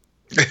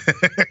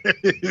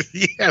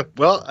 Yeah,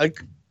 well,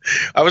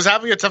 I was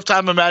having a tough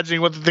time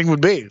imagining what the thing would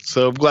be,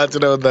 so I'm glad to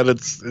know that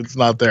it's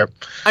not there.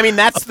 I mean,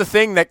 that's the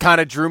thing that kind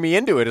of drew me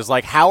into it. Is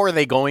like, how are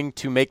they going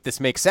to make this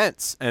make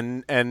sense?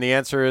 And the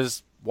answer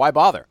is, why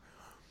bother?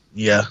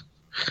 Yeah,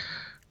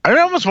 I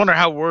almost wonder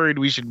how worried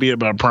we should be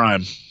about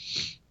Prime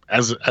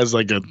as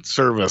like a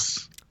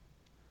service.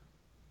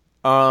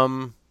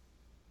 Trying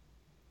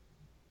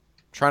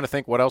to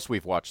think what else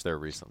we've watched there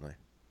recently.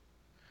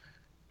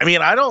 I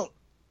mean, are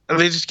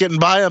they just getting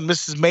by on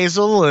Mrs.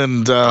 Maisel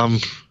and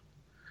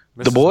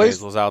The Boys?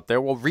 Maisel's out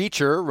there. Well,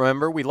 Reacher,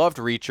 remember we loved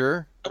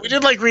Reacher. We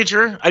did like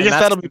Reacher. I guess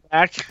that'll be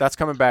back. That's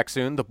coming back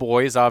soon. The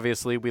Boys,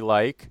 obviously, we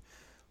like.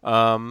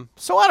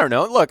 So I don't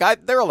know. Look,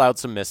 they're allowed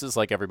some misses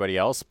like everybody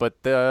else,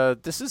 but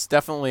this is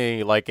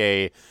definitely like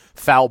a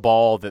foul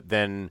ball that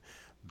then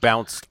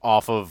bounced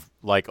off of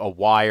like a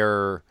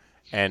wire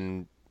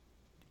and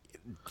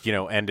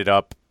ended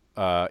up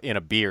in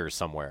a beer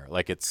somewhere.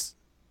 Like it's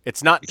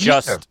not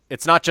just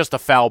it's not just a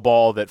foul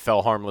ball that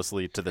fell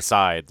harmlessly to the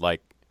side.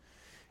 Like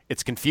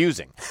it's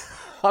confusing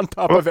on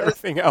top of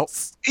everything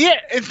else. Yeah,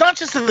 it's not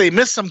just that they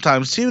miss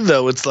sometimes too,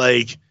 though. It's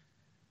like,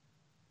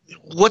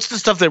 what's the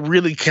stuff that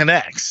really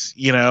connects?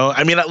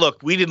 I mean, look,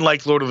 we didn't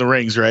like Lord of the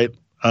Rings, right?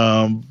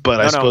 But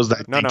I suppose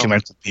that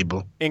connects with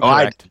people.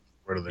 Incorrect.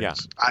 Lord of the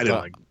Rings. Yeah. I didn't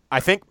like.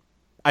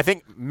 I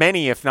think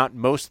many, if not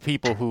most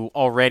people who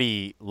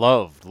already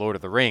loved Lord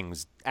of the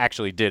Rings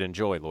actually did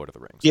enjoy Lord of the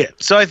Rings. Yeah,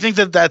 so I think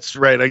that's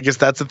right. I guess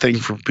that's a thing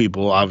for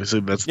people. Obviously,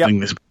 that's the thing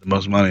they spend the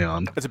most money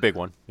on. It's a big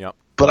one. Yeah.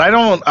 But I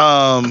don't.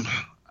 I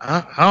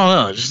don't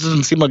know. It just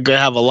doesn't seem like they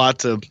have a lot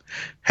to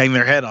hang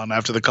their head on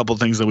after the couple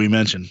things that we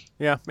mentioned.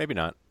 Yeah, maybe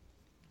not.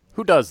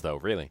 Who does though?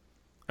 Really?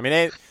 I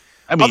mean,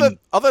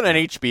 other than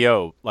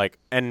HBO, like,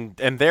 and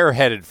they're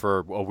headed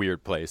for a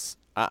weird place.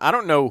 I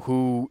don't know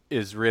who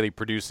is really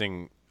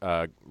producing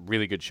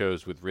really good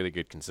shows with really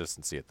good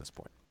consistency at this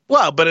point.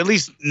 Well, but at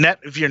least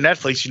if you're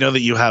Netflix, you know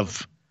that you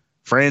have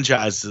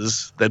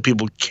franchises that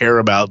people care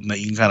about and that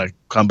you can kind of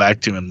come back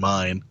to and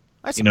mine.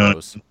 I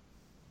suppose.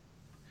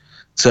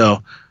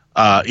 So,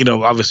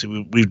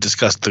 obviously we've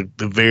discussed the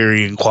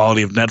varying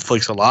quality of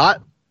Netflix a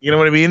lot. You know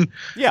what I mean?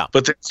 Yeah.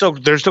 But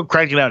they're still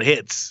cranking out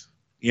hits.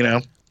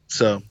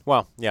 So.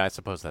 Well, yeah, I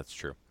suppose that's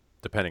true,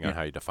 depending on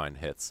how you define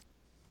hits.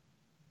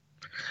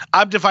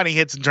 I'm defining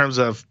hits in terms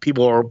of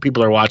people are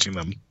watching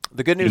them.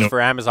 The good news for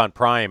Amazon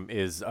Prime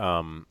is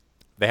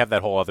they have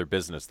that whole other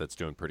business that's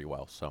doing pretty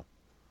well. So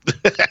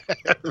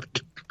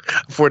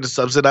afford to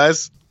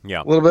subsidize,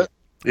 a little bit,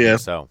 yeah.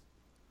 So,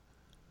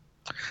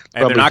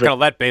 and they're not going to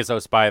let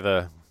Bezos buy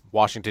the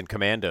Washington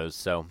Commandos.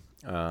 So,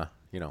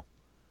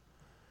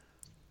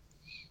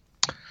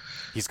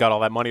 he's got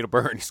all that money to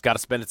burn. He's got to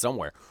spend it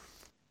somewhere.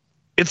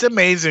 It's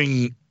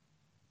amazing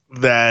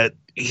that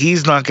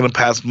he's not going to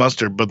pass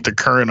muster, but the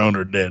current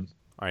owner did.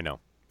 I know.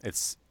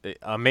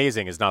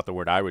 Amazing is not the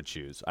word I would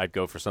choose. I'd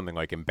go for something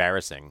like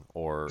embarrassing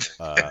or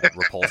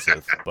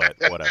repulsive, but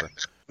whatever.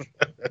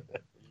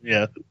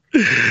 Yeah.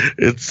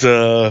 It's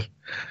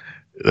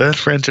that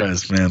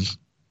franchise, man.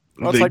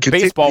 Well, it's like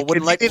baseball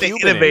wouldn't let Cuban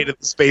innovate in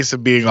the space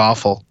of being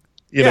awful.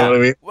 You know what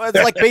I mean? Well,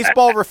 it's like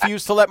baseball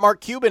refused to let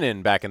Mark Cuban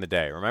in back in the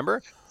day,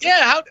 remember?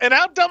 Yeah,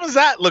 how dumb is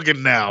that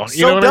looking now?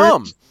 So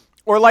dumb.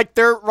 Or like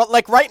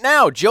right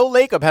now, Joe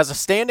Lacob has a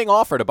standing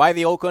offer to buy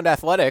the Oakland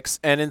Athletics,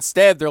 and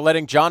instead they're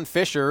letting John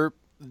Fisher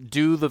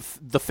do the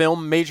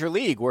film Major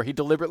League, where he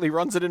deliberately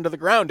runs it into the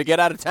ground to get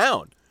out of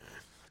town.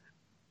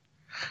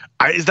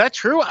 Is that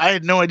true? I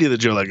had no idea that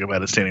Joe Lacob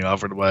had a standing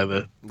offer to buy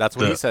the. That's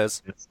what he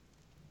says.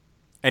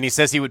 And he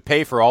says he would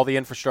pay for all the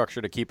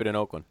infrastructure to keep it in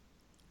Oakland.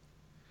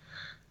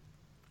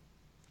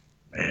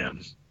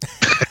 Man.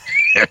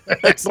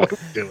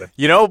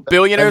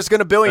 Billionaire's going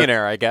to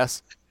billionaire, I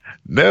guess.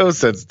 No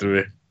sense to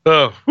me.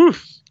 Oh, whew.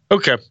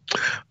 Okay.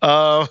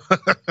 All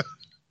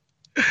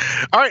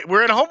right,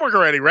 we're in homework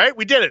already, right?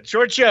 We did it.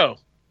 Short show.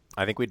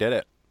 I think we did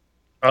it.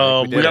 We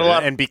got a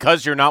lot. And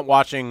because you're not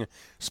watching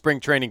spring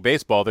training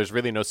baseball, there's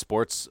really no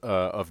sports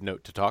of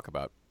note to talk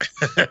about.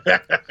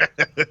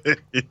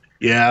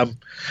 Yeah,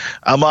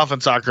 I'm off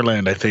in soccer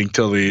land, I think,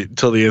 till the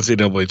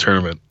NCAA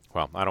tournament.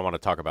 Well, I don't want to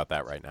talk about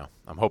that right now.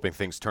 I'm hoping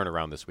things turn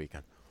around this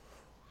weekend.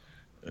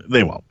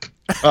 They won't.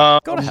 Go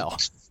to hell.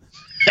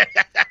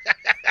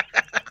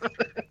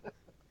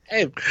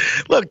 Hey,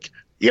 look,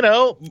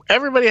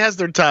 everybody has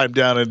their time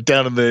down in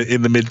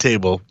the mid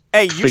table.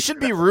 Hey, you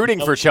should be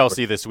rooting for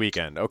Chelsea this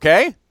weekend,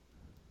 okay?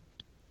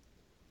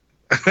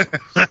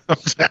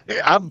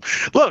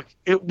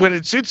 When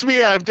it suits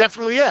me, I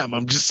definitely am.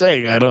 I'm just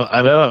saying, I don't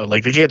know.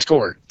 Like, they can't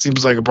score. It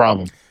seems like a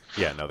problem.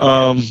 Yeah,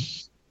 no.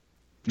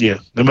 Yeah,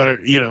 no matter,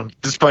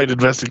 despite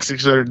investing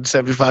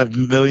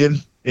 $675 million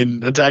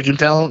in attacking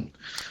talent.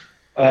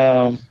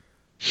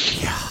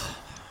 Yeah,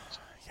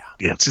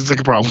 it seems like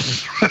a problem.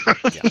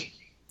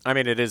 I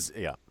mean, it is.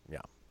 Yeah.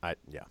 I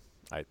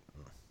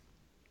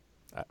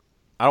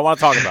don't want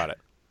to talk about it.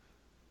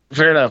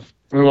 Fair enough.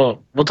 We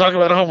won't. We'll talk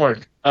about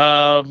homework.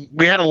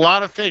 We had a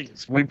lot of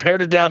things. We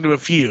pared it down to a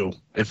few,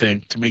 I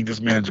think, to make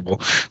this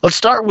manageable. Let's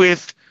start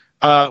with,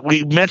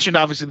 we mentioned,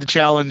 obviously, the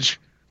Challenge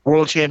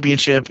World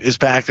Championship is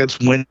back. That's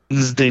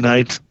Wednesday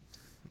night.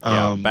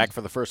 Back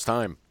for the first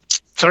time.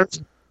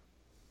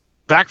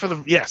 Back.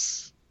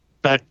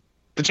 The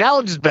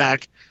Challenge is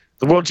back.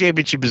 The World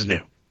Championship is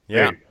new.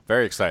 Yeah,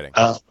 very exciting.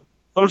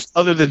 Most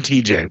other than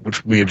TJ,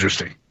 which would be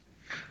interesting.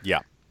 Yeah.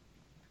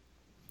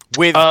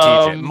 With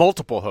TJ,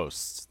 multiple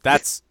hosts.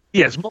 That's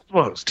yes,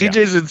 multiple hosts.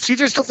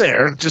 TJ's still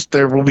there. Just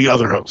there will be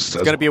other hosts.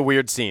 It's going to be a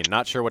weird scene.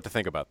 Not sure what to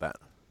think about that.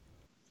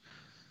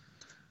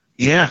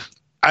 Yeah,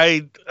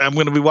 I'm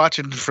going to be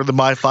watching for the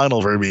My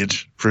Final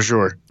verbiage for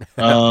sure.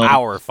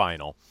 Our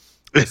final.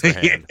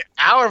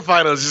 Our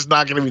final is just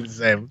not going to be the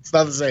same. It's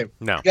not the same.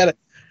 No.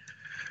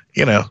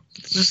 You gotta,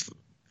 just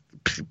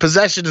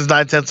possession is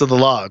 9/10 of the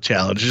law.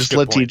 Challenge. Just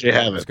let TJ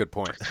have it. That's a good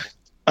point.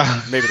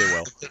 Maybe they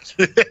will.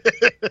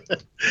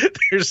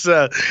 There's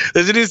a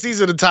new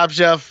season of Top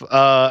Chef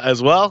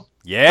as well.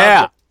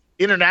 Yeah.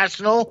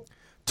 International.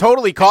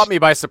 Totally caught me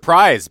by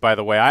surprise, by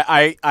the way.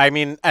 I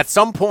mean, at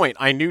some point,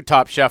 I knew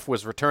Top Chef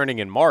was returning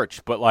in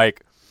March, but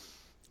like,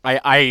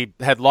 I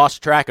had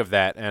lost track of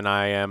that, and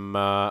I am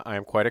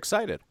quite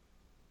excited.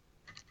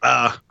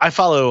 I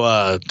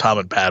follow Tom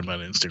and Padma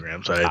on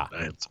Instagram, so I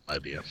had some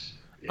idea.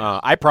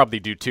 Yeah. I probably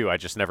do too. I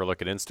just never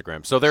look at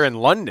Instagram. So they're in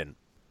London.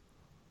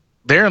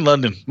 They're in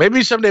London.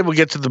 Maybe someday we'll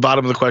get to the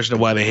bottom of the question of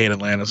why they hate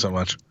Atlanta so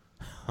much.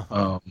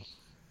 But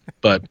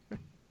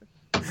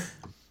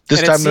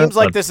this time it seems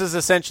like this is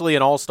essentially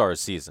an All-Stars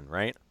season,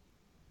 right?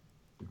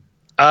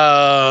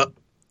 I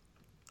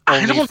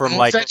Only don't from think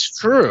like that's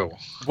true.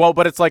 Well,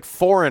 but it's like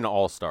foreign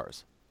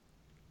All-Stars.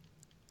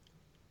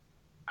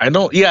 I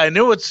don't. Yeah, I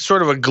know it's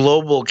sort of a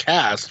global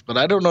cast, but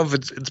I don't know if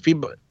it's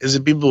people. Is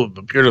it people who've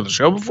appeared on the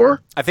show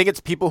before? I think it's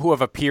people who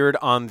have appeared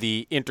on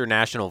the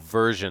international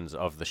versions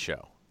of the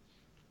show.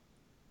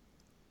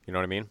 You know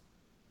what I mean?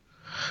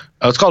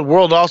 It's called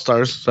World All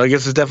Stars, so I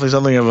guess it's definitely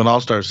something of an All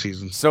Star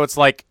season. So it's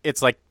like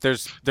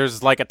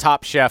there's like a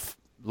Top Chef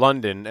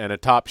London and a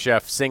Top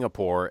Chef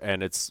Singapore,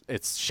 and it's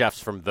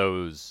chefs from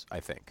those, I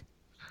think.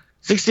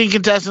 16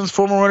 contestants,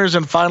 former winners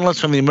and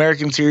finalists from the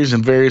American series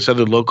and various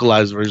other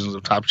localized versions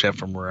of Top Chef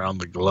from around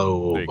the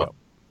globe.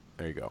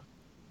 There you go.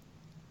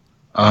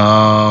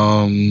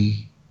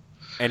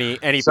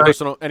 Any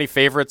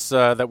favorites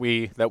that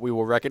we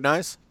will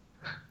recognize?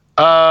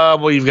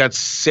 Well, you've got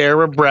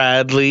Sarah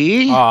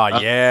Bradley. Oh,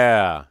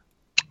 yeah.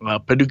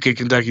 Paducah,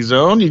 Kentucky's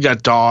own. You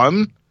got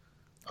Dawn.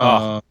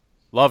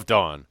 Love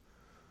Dawn.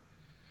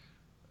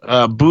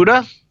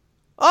 Buddha.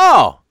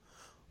 Oh,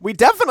 we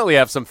definitely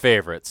have some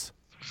favorites.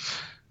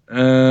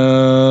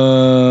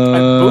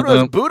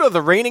 And Buddha,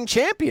 the reigning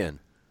champion.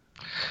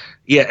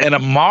 Yeah, and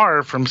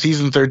Amar from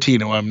season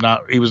 13.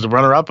 He was the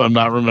runner-up. I'm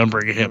not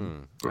remembering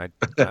him. I'm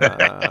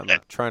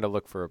trying to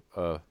look for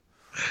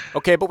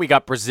okay, but we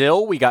got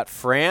Brazil, we got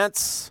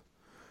France,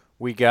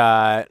 we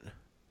got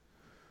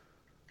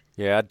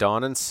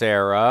Dawn and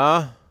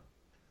Sarah.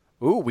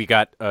 Ooh, we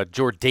got a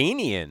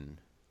Jordanian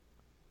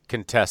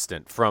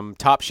contestant from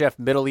Top Chef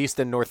Middle East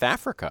and North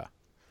Africa.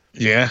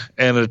 Yeah,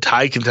 and a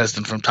Thai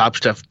contestant from Top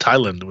Chef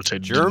Thailand, which I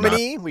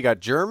Germany. We got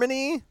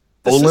Germany.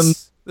 Poland.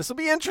 This will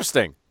be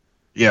interesting.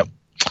 Yeah.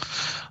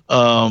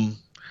 We'll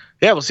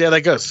see how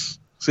that goes.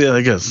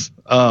 There's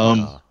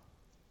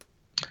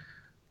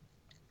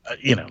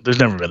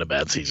never been a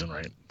bad season,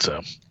 right?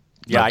 So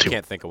yeah, I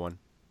can't think of one.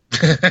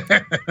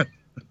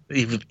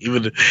 even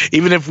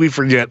if we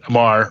forget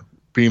Amar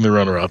being the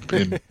runner-up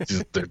in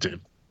season 13.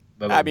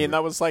 I mean,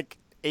 that was like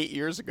 8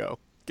 years ago.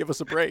 Give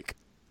us a break.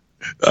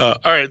 All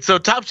right, so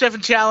Top Chef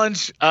and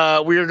Challenge.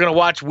 We are going to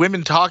watch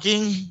Women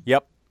Talking.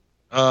 Yep.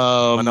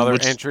 Another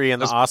entry in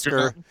the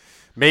Oscar.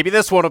 Maybe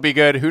this one will be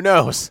good. Who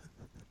knows?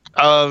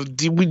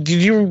 Did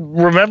you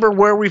remember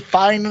where we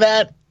find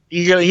that?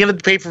 You're gonna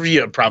pay per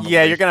view, probably.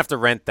 Yeah, you're gonna have to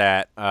rent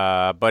that.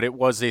 But it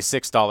was a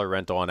 $6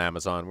 rental on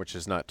Amazon, which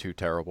is not too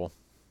terrible.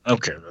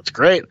 Okay, that's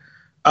great.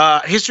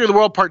 History of the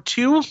World Part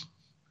 2.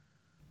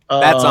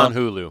 That's on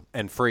Hulu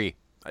and free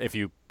if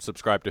you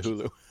subscribe to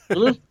Hulu.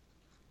 Hulu?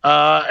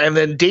 And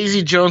then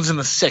Daisy Jones and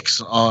the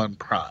Six on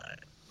Prime.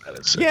 That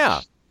is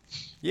it.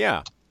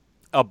 Yeah.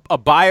 A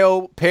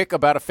biopic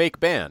about a fake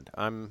band.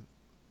 A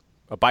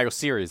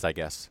bio-series, I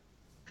guess,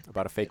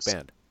 about a fake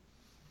band.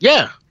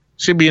 Yeah.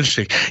 Should be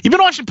interesting. You been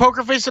watching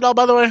Poker Face at all,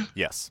 by the way?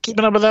 Yes.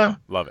 Keeping up with that?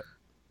 Love it.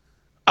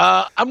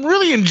 I'm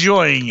really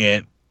enjoying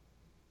it.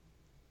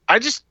 I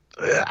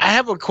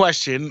have a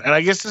question, and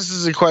I guess this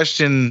is a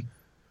question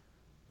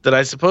that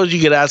I suppose you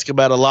could ask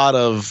about a lot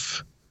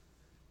of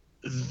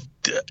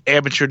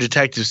amateur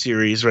detective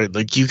series, right?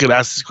 Like you could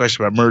ask this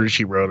question about Murder,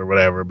 She Wrote or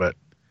whatever, but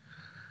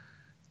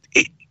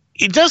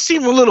it does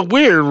seem a little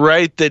weird,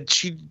 right? That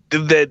she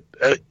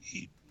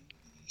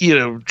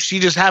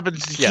just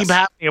happens to keep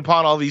happening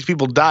upon all these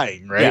people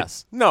dying, right?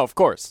 Yes. No, of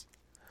course.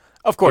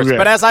 Of course, Okay.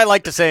 but as I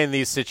like to say in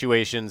these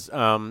situations,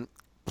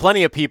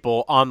 plenty of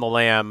people on the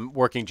lam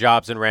working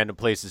jobs in random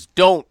places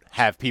don't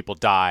have people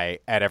die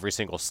at every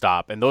single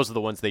stop, and those are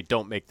the ones they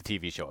don't make the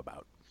TV show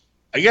about.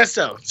 I guess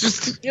so.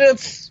 Just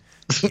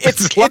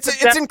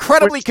It's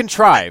incredibly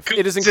contrived.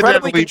 It is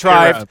incredibly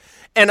contrived,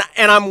 and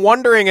I'm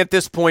wondering at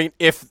this point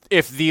if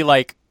the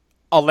like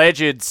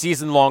alleged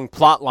season-long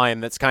plot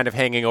line that's kind of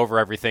hanging over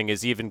everything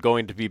is even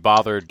going to be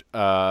bothered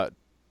to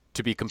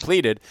be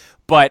completed.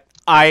 But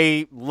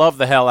I love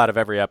the hell out of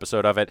every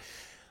episode of it.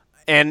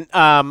 And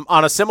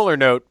on a similar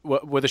note,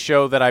 with a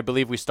show that I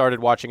believe we started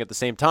watching at the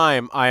same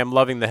time, I am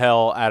loving the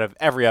hell out of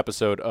every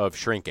episode of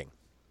Shrinking.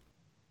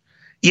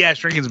 Yeah,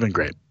 Shrinking's been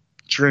great.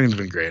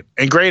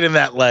 And great in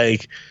that,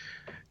 like,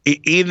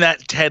 in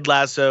that Ted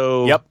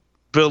Lasso, Yep.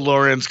 Bill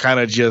Lawrence kind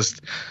of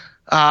just,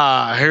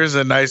 here's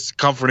a nice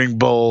comforting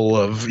bowl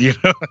of, Yeah,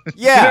 And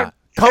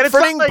it's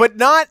comforting, not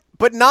like-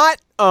 but not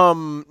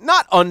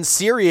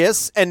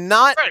unserious, and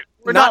not Right.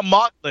 We're not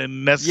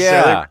maudlin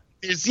necessarily. Yeah.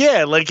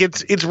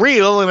 It's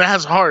real and it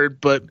has heart,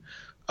 but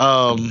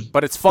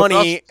it's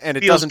funny and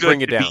it feels doesn't good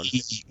bring you to down.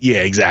 Yeah,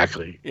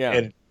 exactly. Yeah.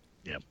 And,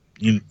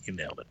 you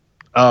nailed it.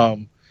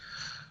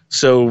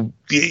 So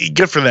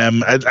good for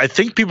them. I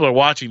think people are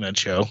watching that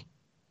show,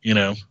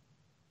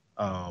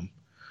 but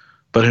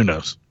who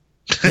knows?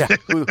 Yeah,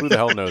 who the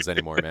hell knows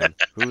anymore, man?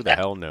 Who the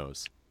hell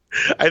knows?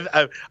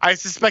 I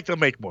suspect they'll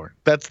make more.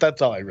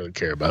 That's all I really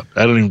care about.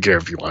 I don't even care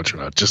if you watch or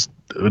not. Just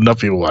enough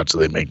people watch so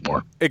they make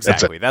more.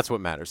 Exactly. That's what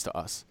matters to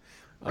us.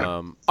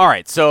 All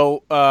right.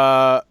 So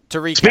to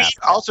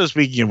recap.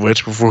 Speaking of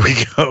which, before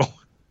we go,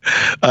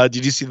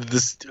 did you see that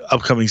this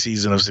upcoming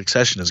season of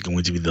Succession is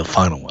going to be the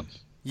final one?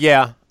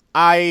 Yeah,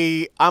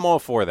 I'm all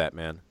for that,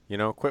 man.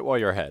 Quit while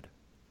you're ahead.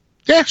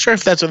 Yeah, sure.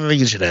 If that's what I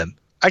think it should end,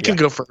 I can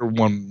go for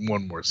one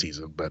more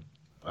season, but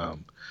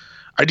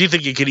I do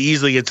think it could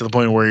easily get to the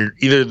point where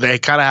either they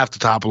kind of have to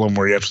topple them,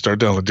 or you have to start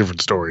telling a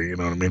different story. You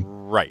know what I mean?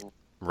 Right.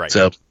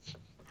 So,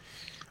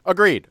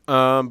 agreed.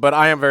 But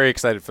I am very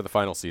excited for the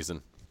final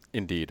season.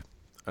 Indeed.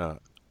 All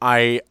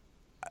right.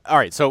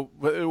 So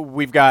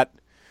we've got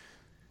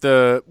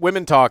the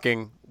women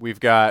talking. We've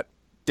got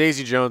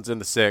Daisy Jones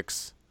and the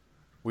Six.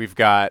 We've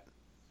got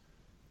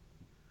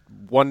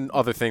one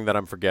other thing that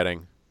I'm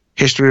forgetting.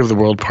 History of the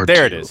World Part 2.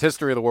 There it is.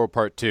 History of the World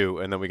Part 2.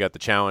 And then we got the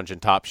challenge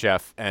and Top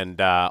Chef. And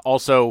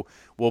also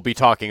we'll be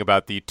talking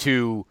about the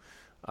two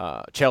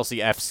Chelsea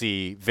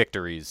FC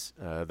victories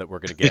that we're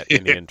going to get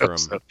in the interim.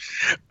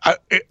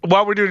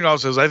 While we're doing all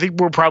those, I think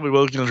we're probably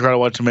looking to try to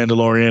watch The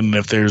Mandalorian. And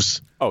if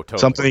there's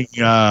something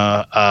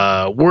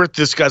worth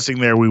discussing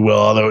there, we will.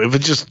 Although if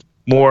it's just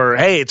more,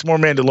 hey, it's more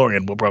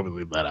Mandalorian, we'll probably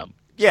leave that out.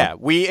 Yeah,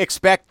 we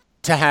expect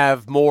to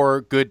have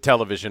more good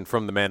television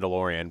from The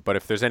Mandalorian. But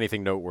if there's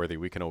anything noteworthy,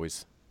 we can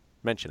always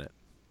mention it.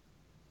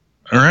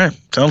 All right.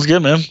 Sounds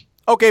good, man.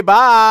 Okay,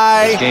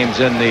 bye. This game's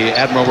in the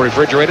Admiral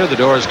refrigerator. The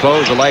door's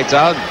closed, the lights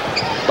out.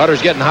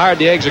 Butter's getting hard,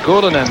 the eggs are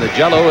cooling, and the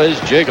Jell-O is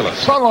jiggling.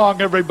 So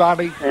long,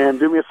 everybody. And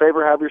do me a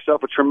favor, have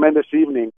yourself a tremendous evening.